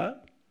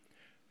Torah,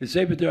 the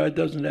Sefer Torah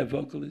doesn't have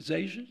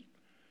vocalization.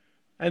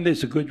 And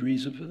there's a good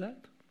reason for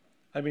that.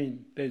 I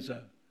mean, there's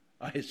a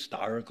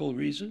historical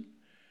reason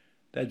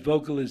that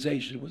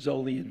vocalization was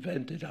only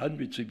invented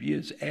hundreds of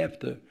years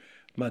after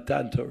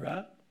Matan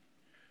Torah.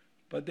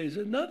 But there's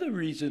another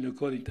reason,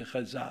 according to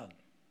Chazal.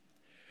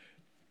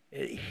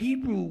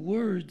 Hebrew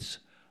words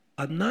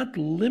are not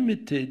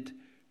limited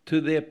to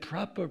their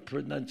proper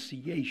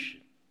pronunciation.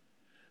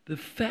 The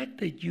fact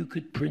that you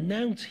could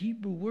pronounce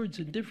Hebrew words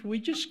in different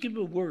ways, just give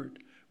a word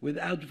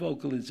without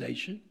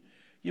vocalization.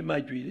 You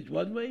might read it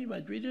one way, you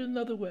might read it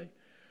another way.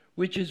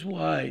 Which is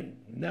why,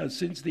 now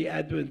since the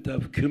advent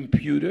of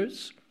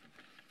computers,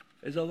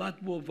 there's a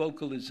lot more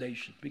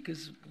vocalization.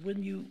 Because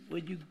when you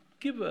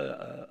give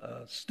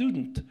a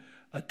student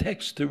a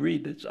text to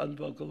read that's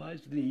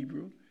unvocalized in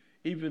Hebrew,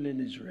 even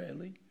an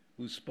Israeli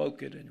who's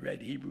spoken and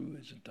read Hebrew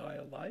his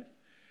entire life,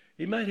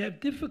 he might have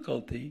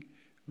difficulty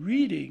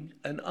reading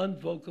an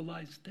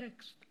unvocalized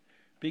text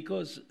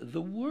because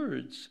the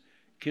words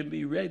can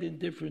be read in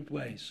different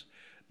ways.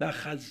 Now,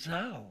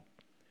 Chazal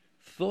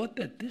thought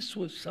that this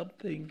was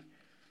something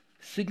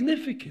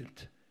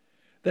significant,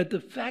 that the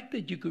fact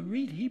that you could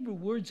read Hebrew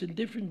words in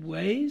different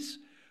ways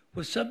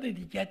was something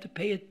that you had to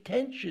pay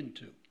attention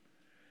to.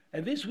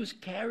 And this was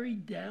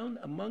carried down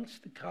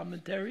amongst the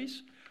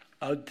commentaries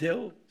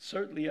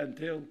certainly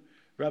until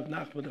Rav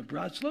Nachman of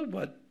Bratslav,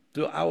 but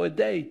to our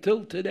day,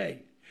 till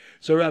today.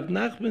 So Rav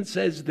Nachman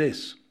says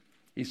this.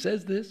 He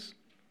says this.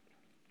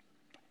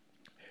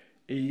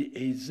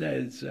 He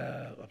says,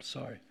 I'm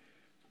sorry.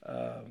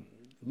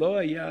 Lo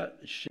haya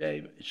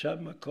shem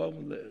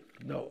makom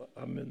no,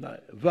 I'm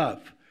not. Vav.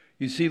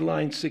 You see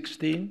line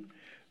 16?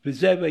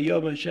 V'zeh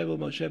v'yom Hashem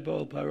Moshe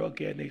ba'ol paro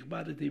ki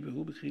anichmadati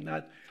v'hu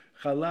b'chinat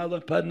chalal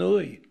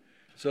panui.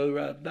 So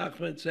Rav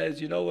Nachman says,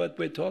 you know what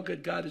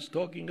God is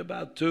talking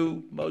about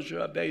too, Moshe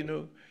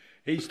Rabbeinu.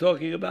 He's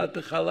talking about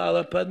the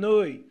chalal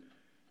panui.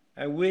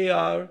 And we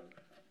all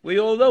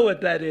know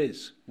what that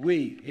is.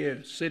 We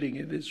here sitting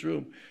in this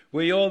room,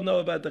 we all know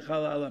about the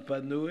chalal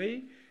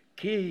panui.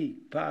 Ki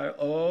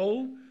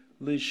paro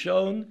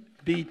lishon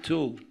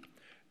bitul.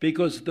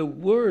 Because the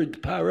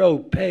word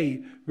paro,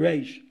 pei,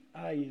 resh,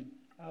 ayin,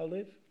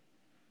 aleph.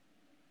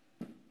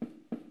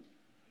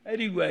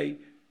 Anyway,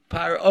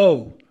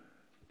 paro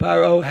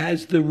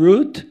has the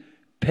root,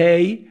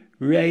 pei,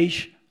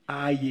 resh,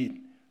 ayin.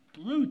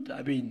 Root,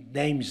 I mean,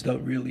 names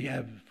don't really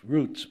have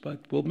roots, but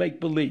we'll make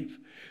believe.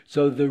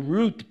 So the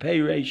root, pei,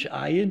 resh,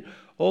 ayin,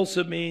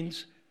 also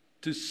means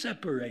to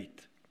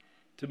separate,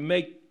 to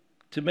make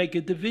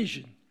a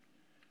division.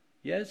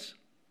 Yes?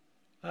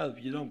 Well,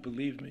 if you don't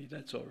believe me,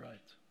 that's all right.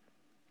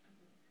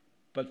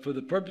 But for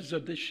the purpose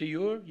of this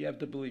shiur, you have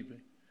to believe me.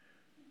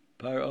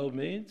 Paro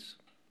means,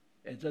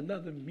 it's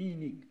another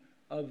meaning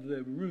of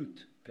the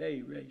root,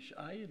 pei, resh,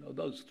 ayin, or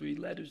those three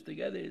letters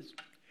together is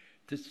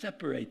to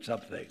separate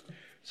something.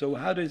 So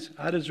how does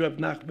Rav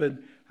Nachman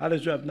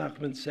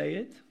say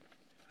it?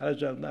 How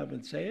does Rav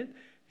Nachman say it?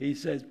 He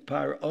says,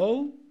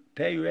 Paro,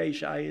 pei,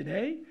 resh, ayin,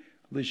 hey,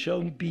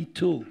 lishon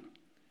bitul.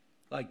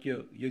 Like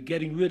you're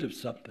getting rid of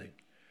something.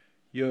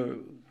 You're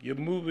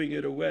moving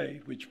it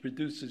away, which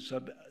produces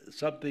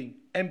something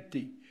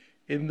empty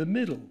in the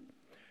middle.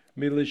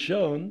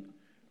 Milashon,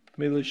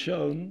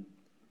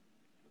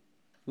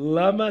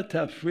 lama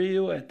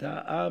tafriu et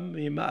ha'am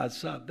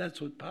mima'asav.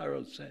 That's what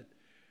Paro said.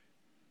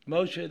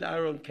 Moshe and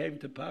Aaron came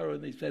to Paro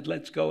and they said,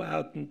 let's go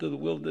out into the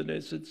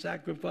wilderness and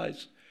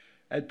sacrifice.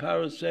 And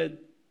Paro said,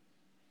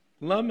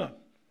 lama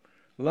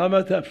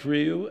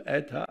tafriu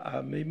et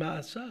ha'am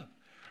mima'asav.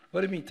 What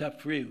do you mean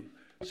tafriu?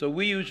 So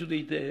we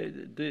usually say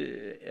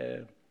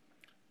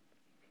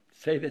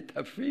that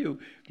tafriu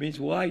means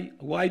why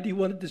do you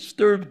want to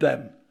disturb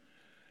them?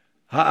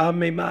 Ha'am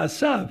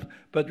mima'asav.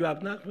 But Rav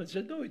Nachman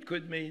said, no, it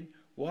could mean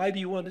why do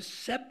you want to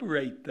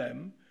separate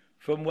them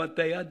from what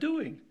they are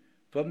doing,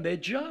 from their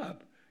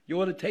job? You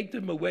want to take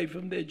them away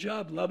from their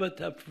job. Lama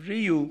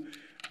tafriu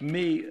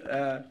mi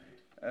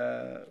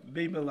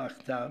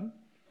melachtam,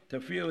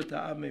 tafriu et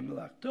ha'am mi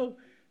melachto,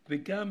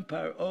 v'gam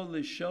paro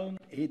lishon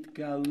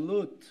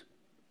hitgalut.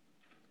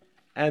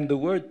 And the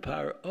word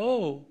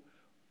paro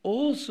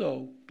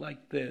also,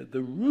 like the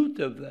root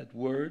of that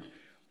word,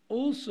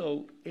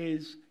 also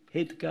is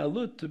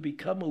hitgalut, to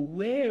become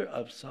aware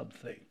of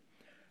something.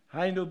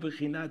 You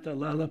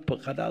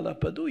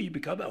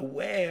become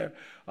aware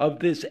of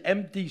this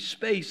empty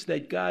space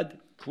that God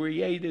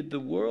created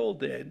the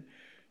world in.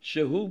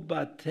 Shehu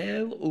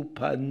batel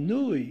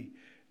upanui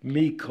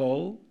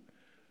mikol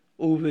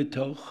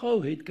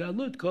uvetocho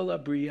hitgalut kol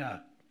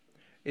abriya.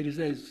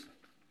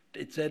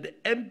 It's an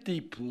empty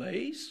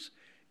place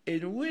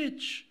in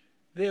which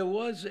there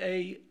was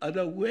an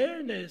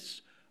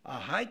awareness, a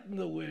heightened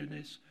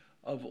awareness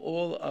of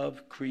all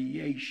of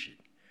creation.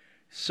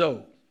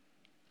 So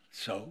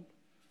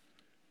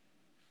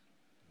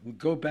we'll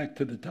go back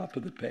to the top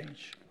of the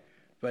page.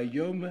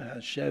 Vayomer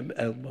Hashem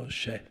el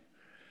Moshe.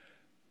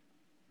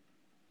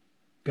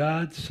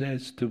 God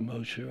says to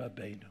Moshe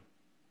Rabbeinu.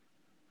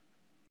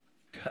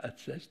 God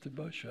says to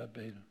Moshe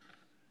Rabbeinu.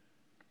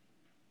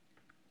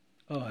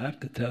 Oh, I have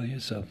to tell you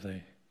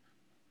something.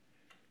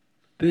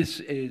 This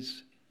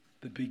is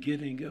the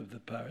beginning of the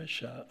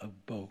parasha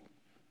of Bo.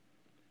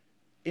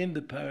 In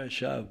the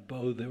parasha of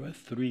Bo, there are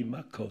 3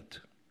 makot.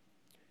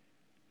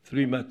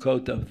 3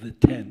 makot of the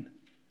 10.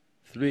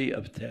 3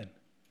 of 10.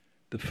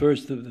 The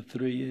first of the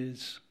 3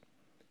 is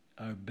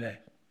Arbeh.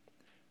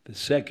 The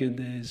second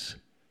is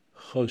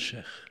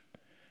Choshech.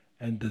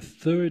 And the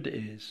third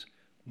is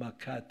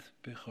Makat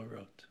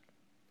Bechorot.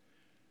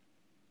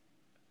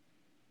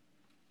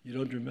 You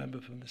don't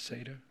remember from the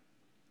Seder?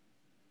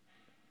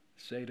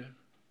 Seder?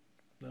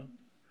 No?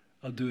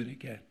 I'll do it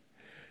again.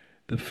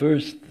 The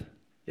first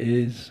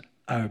is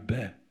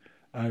Arbeh.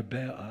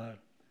 Arbeh are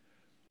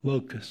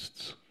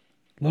locusts.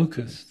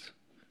 Locusts.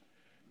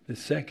 The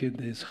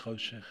second is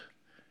Choshech.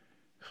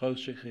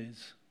 Choshech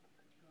is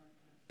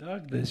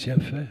darkness,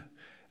 Yafeh.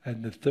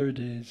 And the third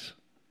is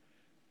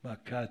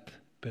Makat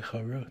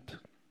Bechorot.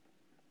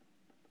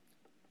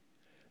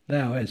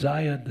 Now, as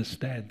I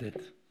understand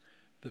it,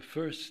 the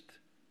first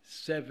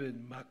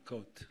 7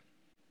 makot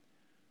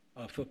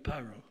are for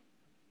Paro.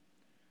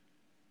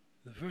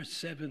 The first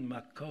 7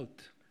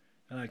 makot,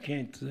 and I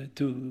can't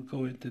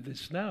go into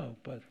this now,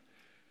 but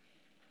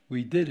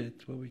we did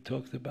it when we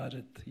talked about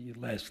it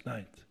last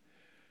night.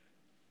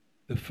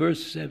 The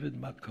first 7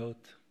 makot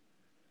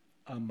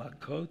are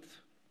makot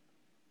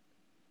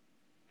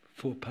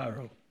for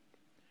Paro,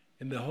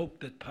 in the hope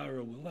that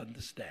Paro will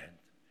understand,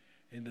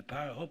 in the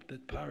hope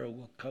that Paro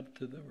will come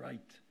to the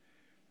right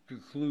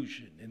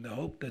conclusion, in the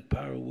hope that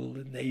Paro will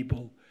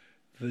enable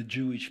the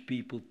Jewish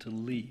people to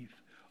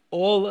leave.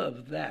 All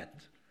of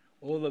that,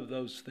 all of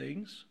those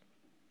things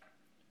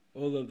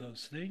are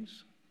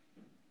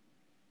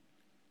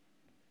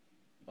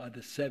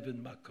the 7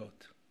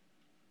 makot.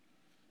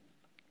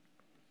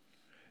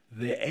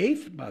 The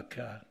 8th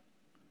makkah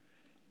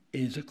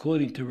is,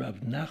 according to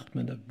Rav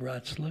Nachman of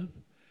Bratslav,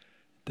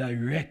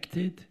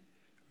 directed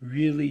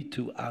really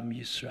to Am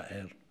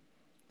Yisrael.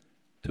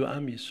 To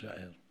Am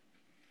Yisrael.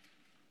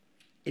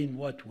 In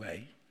what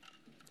way?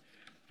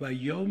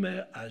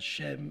 Vayomer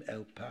Hashem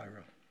el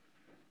Paro.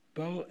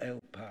 Bo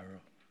el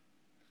Paro.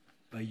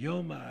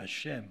 Vayomer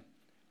Hashem.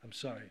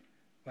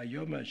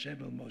 Vayomer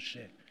Hashem el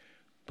Moshe.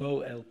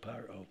 Bo el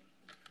Paro.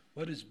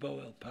 What does Bo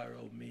el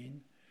Paro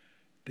mean?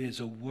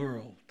 There's a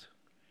world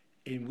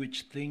in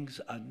which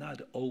things are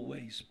not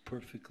always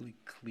perfectly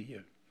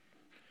clear.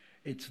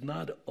 It's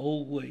not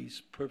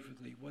always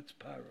perfectly. What's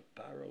Paro?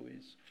 Paro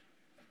is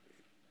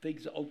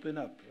things open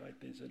up, right?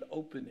 There's an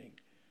opening.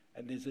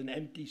 And there's an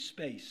empty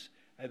space,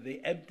 and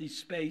the empty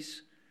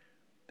space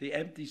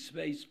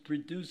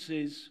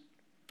produces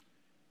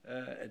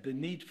the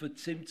need for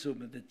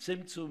tzimtzum, and the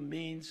tzimtzum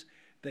means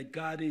that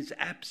God is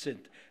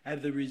absent,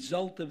 and the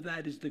result of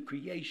that is the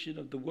creation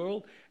of the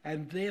world,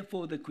 and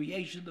therefore the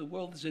creation of the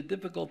world is a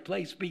difficult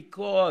place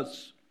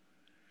because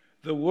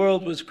the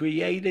world was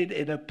created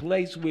in a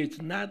place where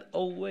it's not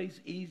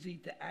always easy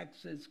to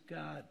access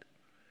God.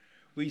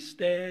 We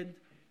stand,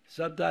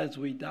 sometimes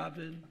we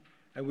daven,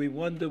 and we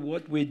wonder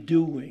what we're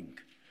doing.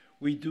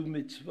 We do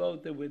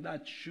mitzvot and we're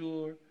not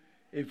sure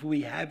if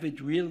we have it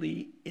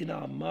really in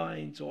our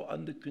minds or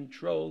under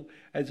control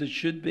as it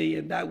should be.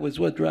 And that was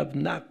what Rav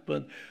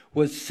Nachman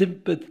was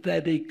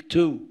sympathetic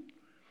to.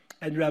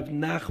 And Rav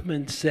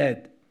Nachman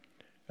said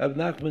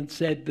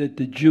that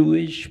the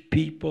Jewish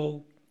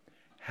people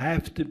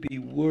have to be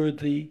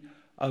worthy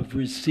of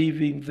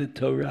receiving the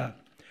Torah.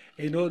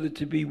 In order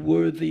to be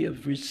worthy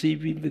of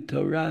receiving the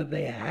Torah,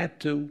 they had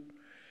to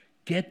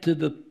get to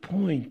the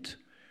point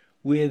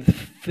where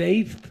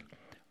faith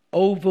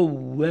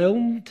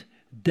overwhelmed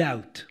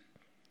doubt.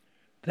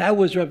 That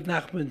was Rav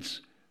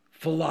Nachman's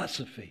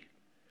philosophy.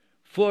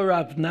 For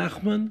Rav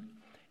Nachman,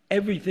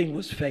 everything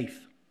was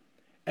faith.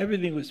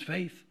 Everything was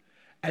faith.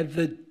 And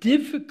the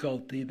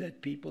difficulty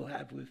that people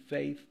have with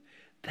faith,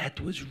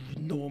 that was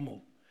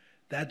normal.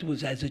 That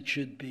was as it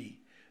should be.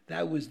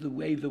 That was the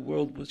way the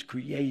world was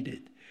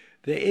created.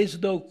 There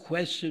is no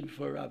question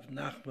for Rav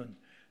Nachman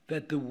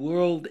that the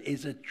world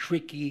is a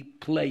tricky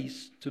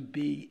place to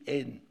be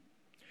in.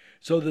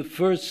 So the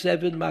first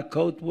 7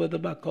 makot were the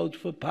makot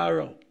for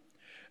Paro.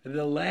 And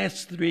the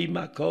last 3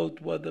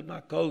 makot were the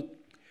makot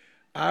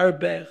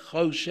Arbe,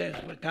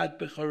 Choshech, Makat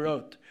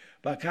Bechorot.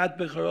 Makat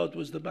Bechorot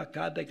was the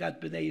makat that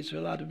got Bnei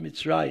Yisrael out of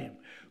Mitzrayim.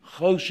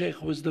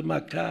 Choshech was the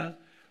makat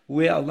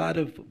where a lot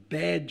of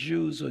bad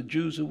Jews or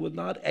Jews who were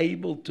not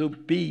able to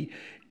be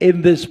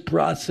in this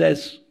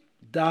process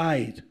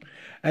died.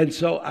 And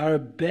so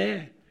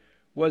Arbe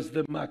was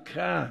the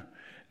makkah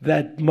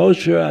that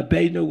Moshe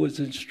Rabbeinu was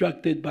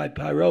instructed by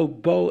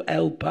Paro, Bo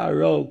El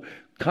Paro,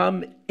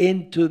 come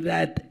into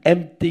that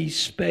empty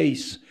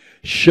space,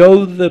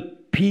 show the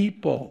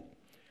people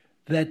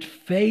that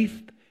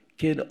faith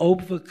can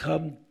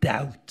overcome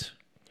doubt,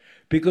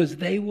 because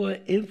they were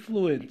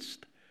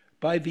influenced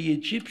by the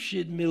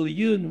Egyptian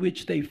milieu in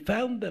which they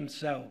found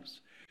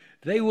themselves.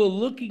 They were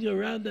looking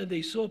around and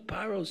they saw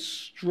Paro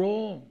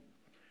strong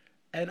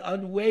and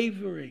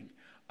unwavering,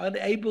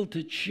 unable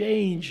to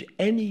change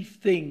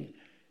anything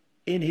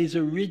in his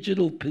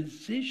original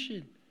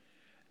position.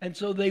 And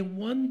so they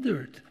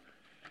wondered.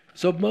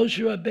 So Moshe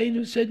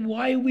Rabbeinu said,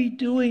 why are we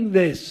doing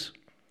this?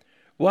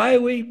 Why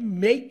are we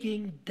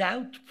making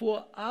doubt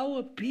for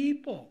our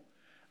people?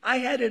 I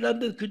had it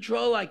under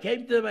control. I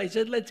came to them, I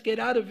said, let's get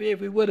out of here.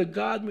 If we were to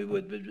God, we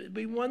would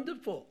be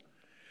wonderful.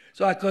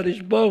 So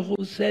HaKadosh Baruch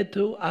Hu said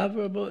to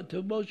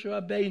Moshe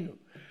Rabbeinu,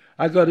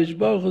 HaKadosh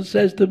Baruch Hu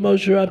says to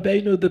Moshe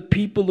Rabbeinu, the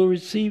people who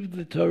receive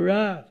the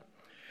Torah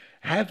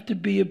have to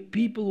be a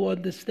people who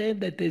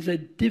understand that there's a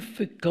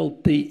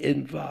difficulty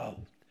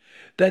involved,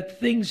 that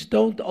things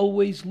don't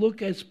always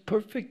look as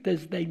perfect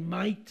as they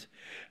might,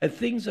 and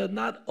things are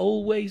not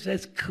always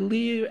as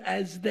clear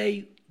as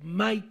they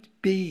might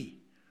be.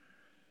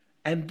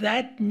 And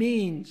that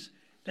means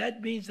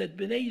that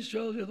Bnei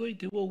Yisrael are going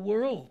to a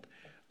world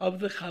of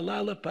the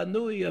Chalal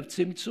Panui, of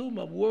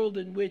Tzimtzum, a world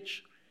in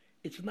which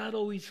it's not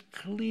always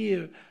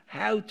clear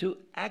how to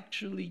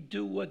actually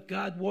do what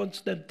God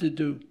wants them to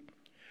do.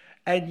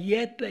 And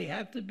yet they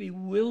have to be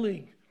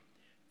willing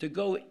to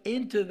go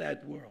into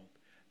that world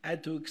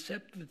and to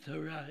accept the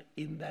Torah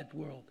in that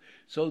world.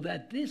 So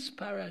that this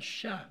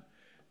parasha,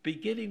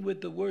 beginning with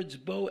the words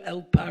Bo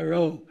El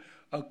Paro,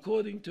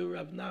 according to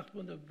Rav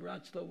Nachman of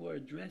Bratslav, were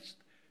addressed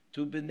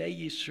to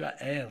Bnei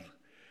Yisrael.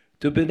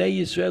 To Bnei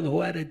Yisrael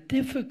who had a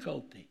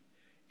difficulty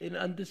in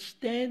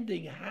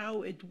understanding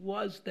how it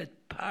was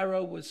that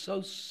Paro was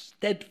so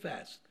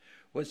steadfast,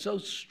 was so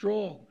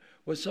strong,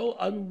 was so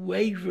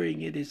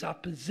unwavering in his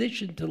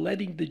opposition to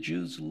letting the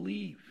Jews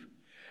leave.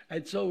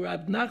 And so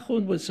Rav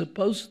Nachman was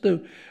supposed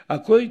to,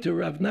 according to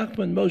Rav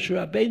Nachman, Moshe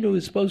Rabbeinu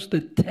was supposed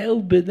to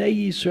tell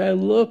Bnei Yisrael,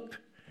 look,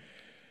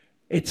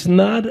 it's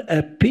not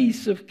a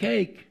piece of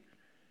cake.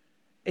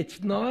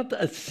 It's not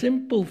a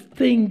simple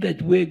thing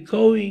that we're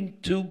going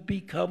to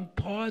become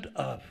part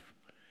of.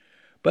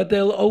 But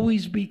there'll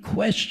always be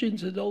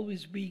questions, and there'll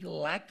always be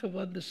lack of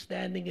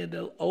understanding, and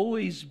there'll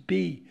always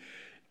be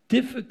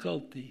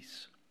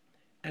difficulties.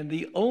 And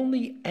the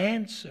only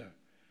answer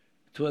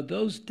to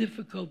those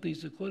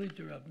difficulties, according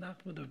to Rav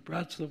Nachman of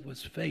Bratslav,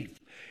 was faith.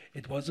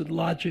 It wasn't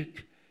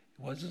logic,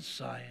 it wasn't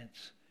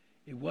science,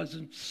 it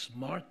wasn't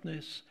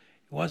smartness,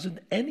 it wasn't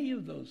any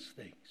of those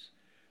things.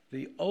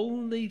 The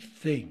only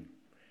thing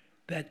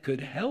that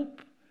could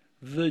help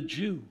the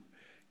Jew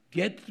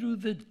get through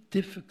the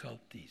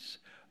difficulties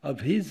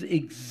of his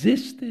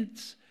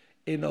existence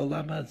in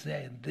Olam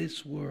Hazeh, in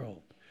this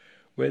world,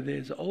 where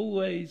there's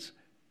always,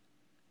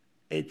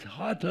 it's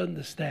hard to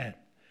understand.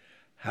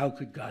 How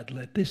could God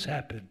let this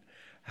happen?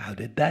 How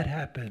did that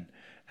happen?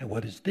 And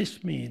what does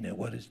this mean? And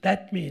what does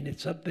that mean?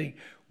 It's something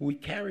we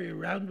carry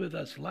around with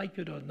us, like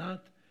it or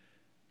not.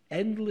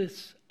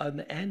 Endless,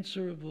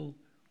 unanswerable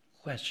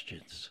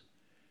questions.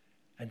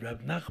 And Rav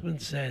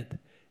Nachman said,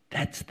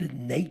 That's the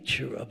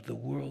nature of the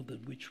world in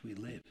which we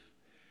live.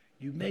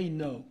 You may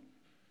know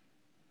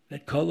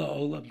that Kol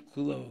Olam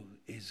Kulo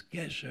is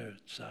Gesher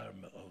Tsar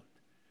Me'od.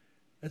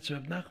 That's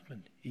Rav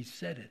Nachman. He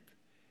said it.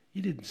 He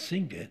didn't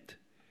sing it,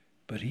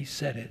 but he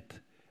said it,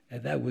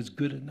 and that was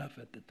good enough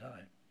at the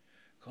time.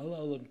 Kol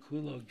Olam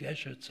Kulo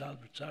Gesher Tsar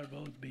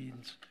Me'od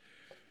means,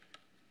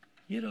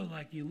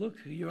 like you look,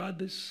 you're on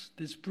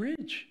this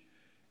bridge,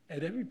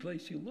 and every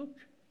place you look,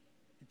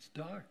 it's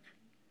dark,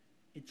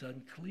 it's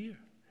unclear,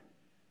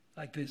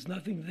 like there's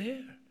nothing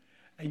there.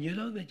 And you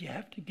know that you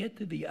have to get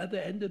to the other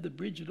end of the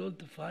bridge in order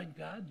to find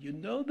God. You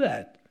know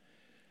that.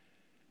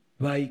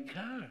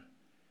 Va'ikar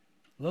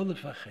lo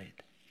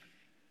lefached.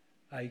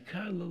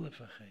 Va'ikar lo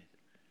lefached.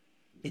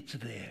 It's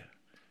there.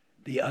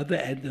 The other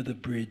end of the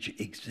bridge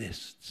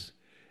exists.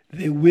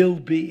 There will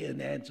be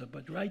an answer.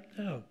 But right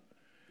now,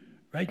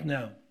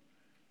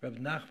 Rav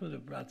Nachman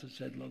of Bratza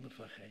said lo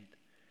lefached.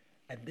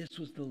 And this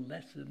was the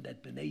lesson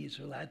that Bnei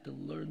Yisrael had to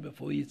learn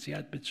before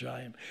Yetziat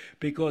Mitzrayim.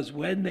 Because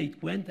when they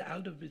went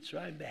out of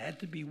Mitzrayim, they had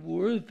to be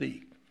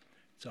worthy.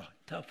 It's a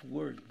tough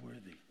word,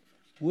 worthy.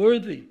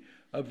 Worthy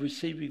of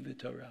receiving the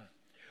Torah.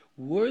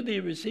 Worthy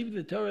of receiving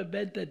the Torah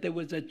meant that there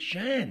was a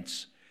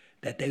chance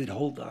that they would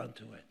hold on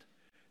to it,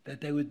 that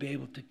they would be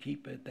able to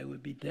keep it, they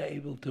would be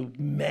able to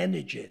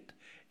manage it,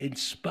 in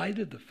spite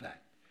of the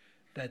fact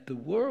that the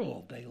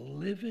world they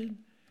live in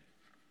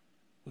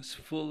was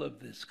full of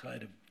this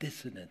kind of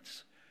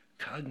dissonance,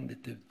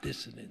 cognitive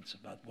dissonance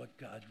about what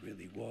God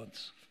really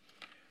wants.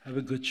 Have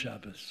a good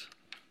Shabbos.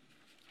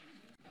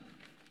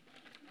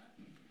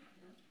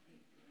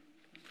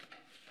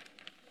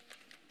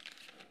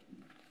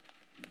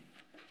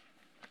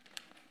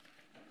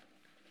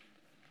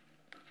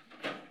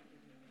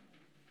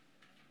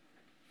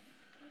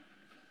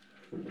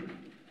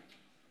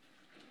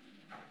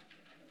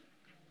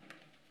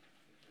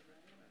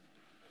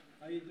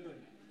 How you doing?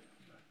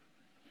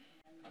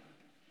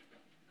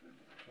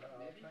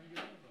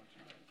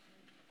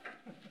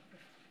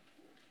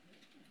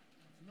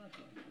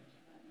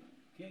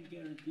 Can't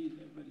guarantee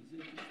that everybody's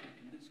interested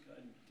in this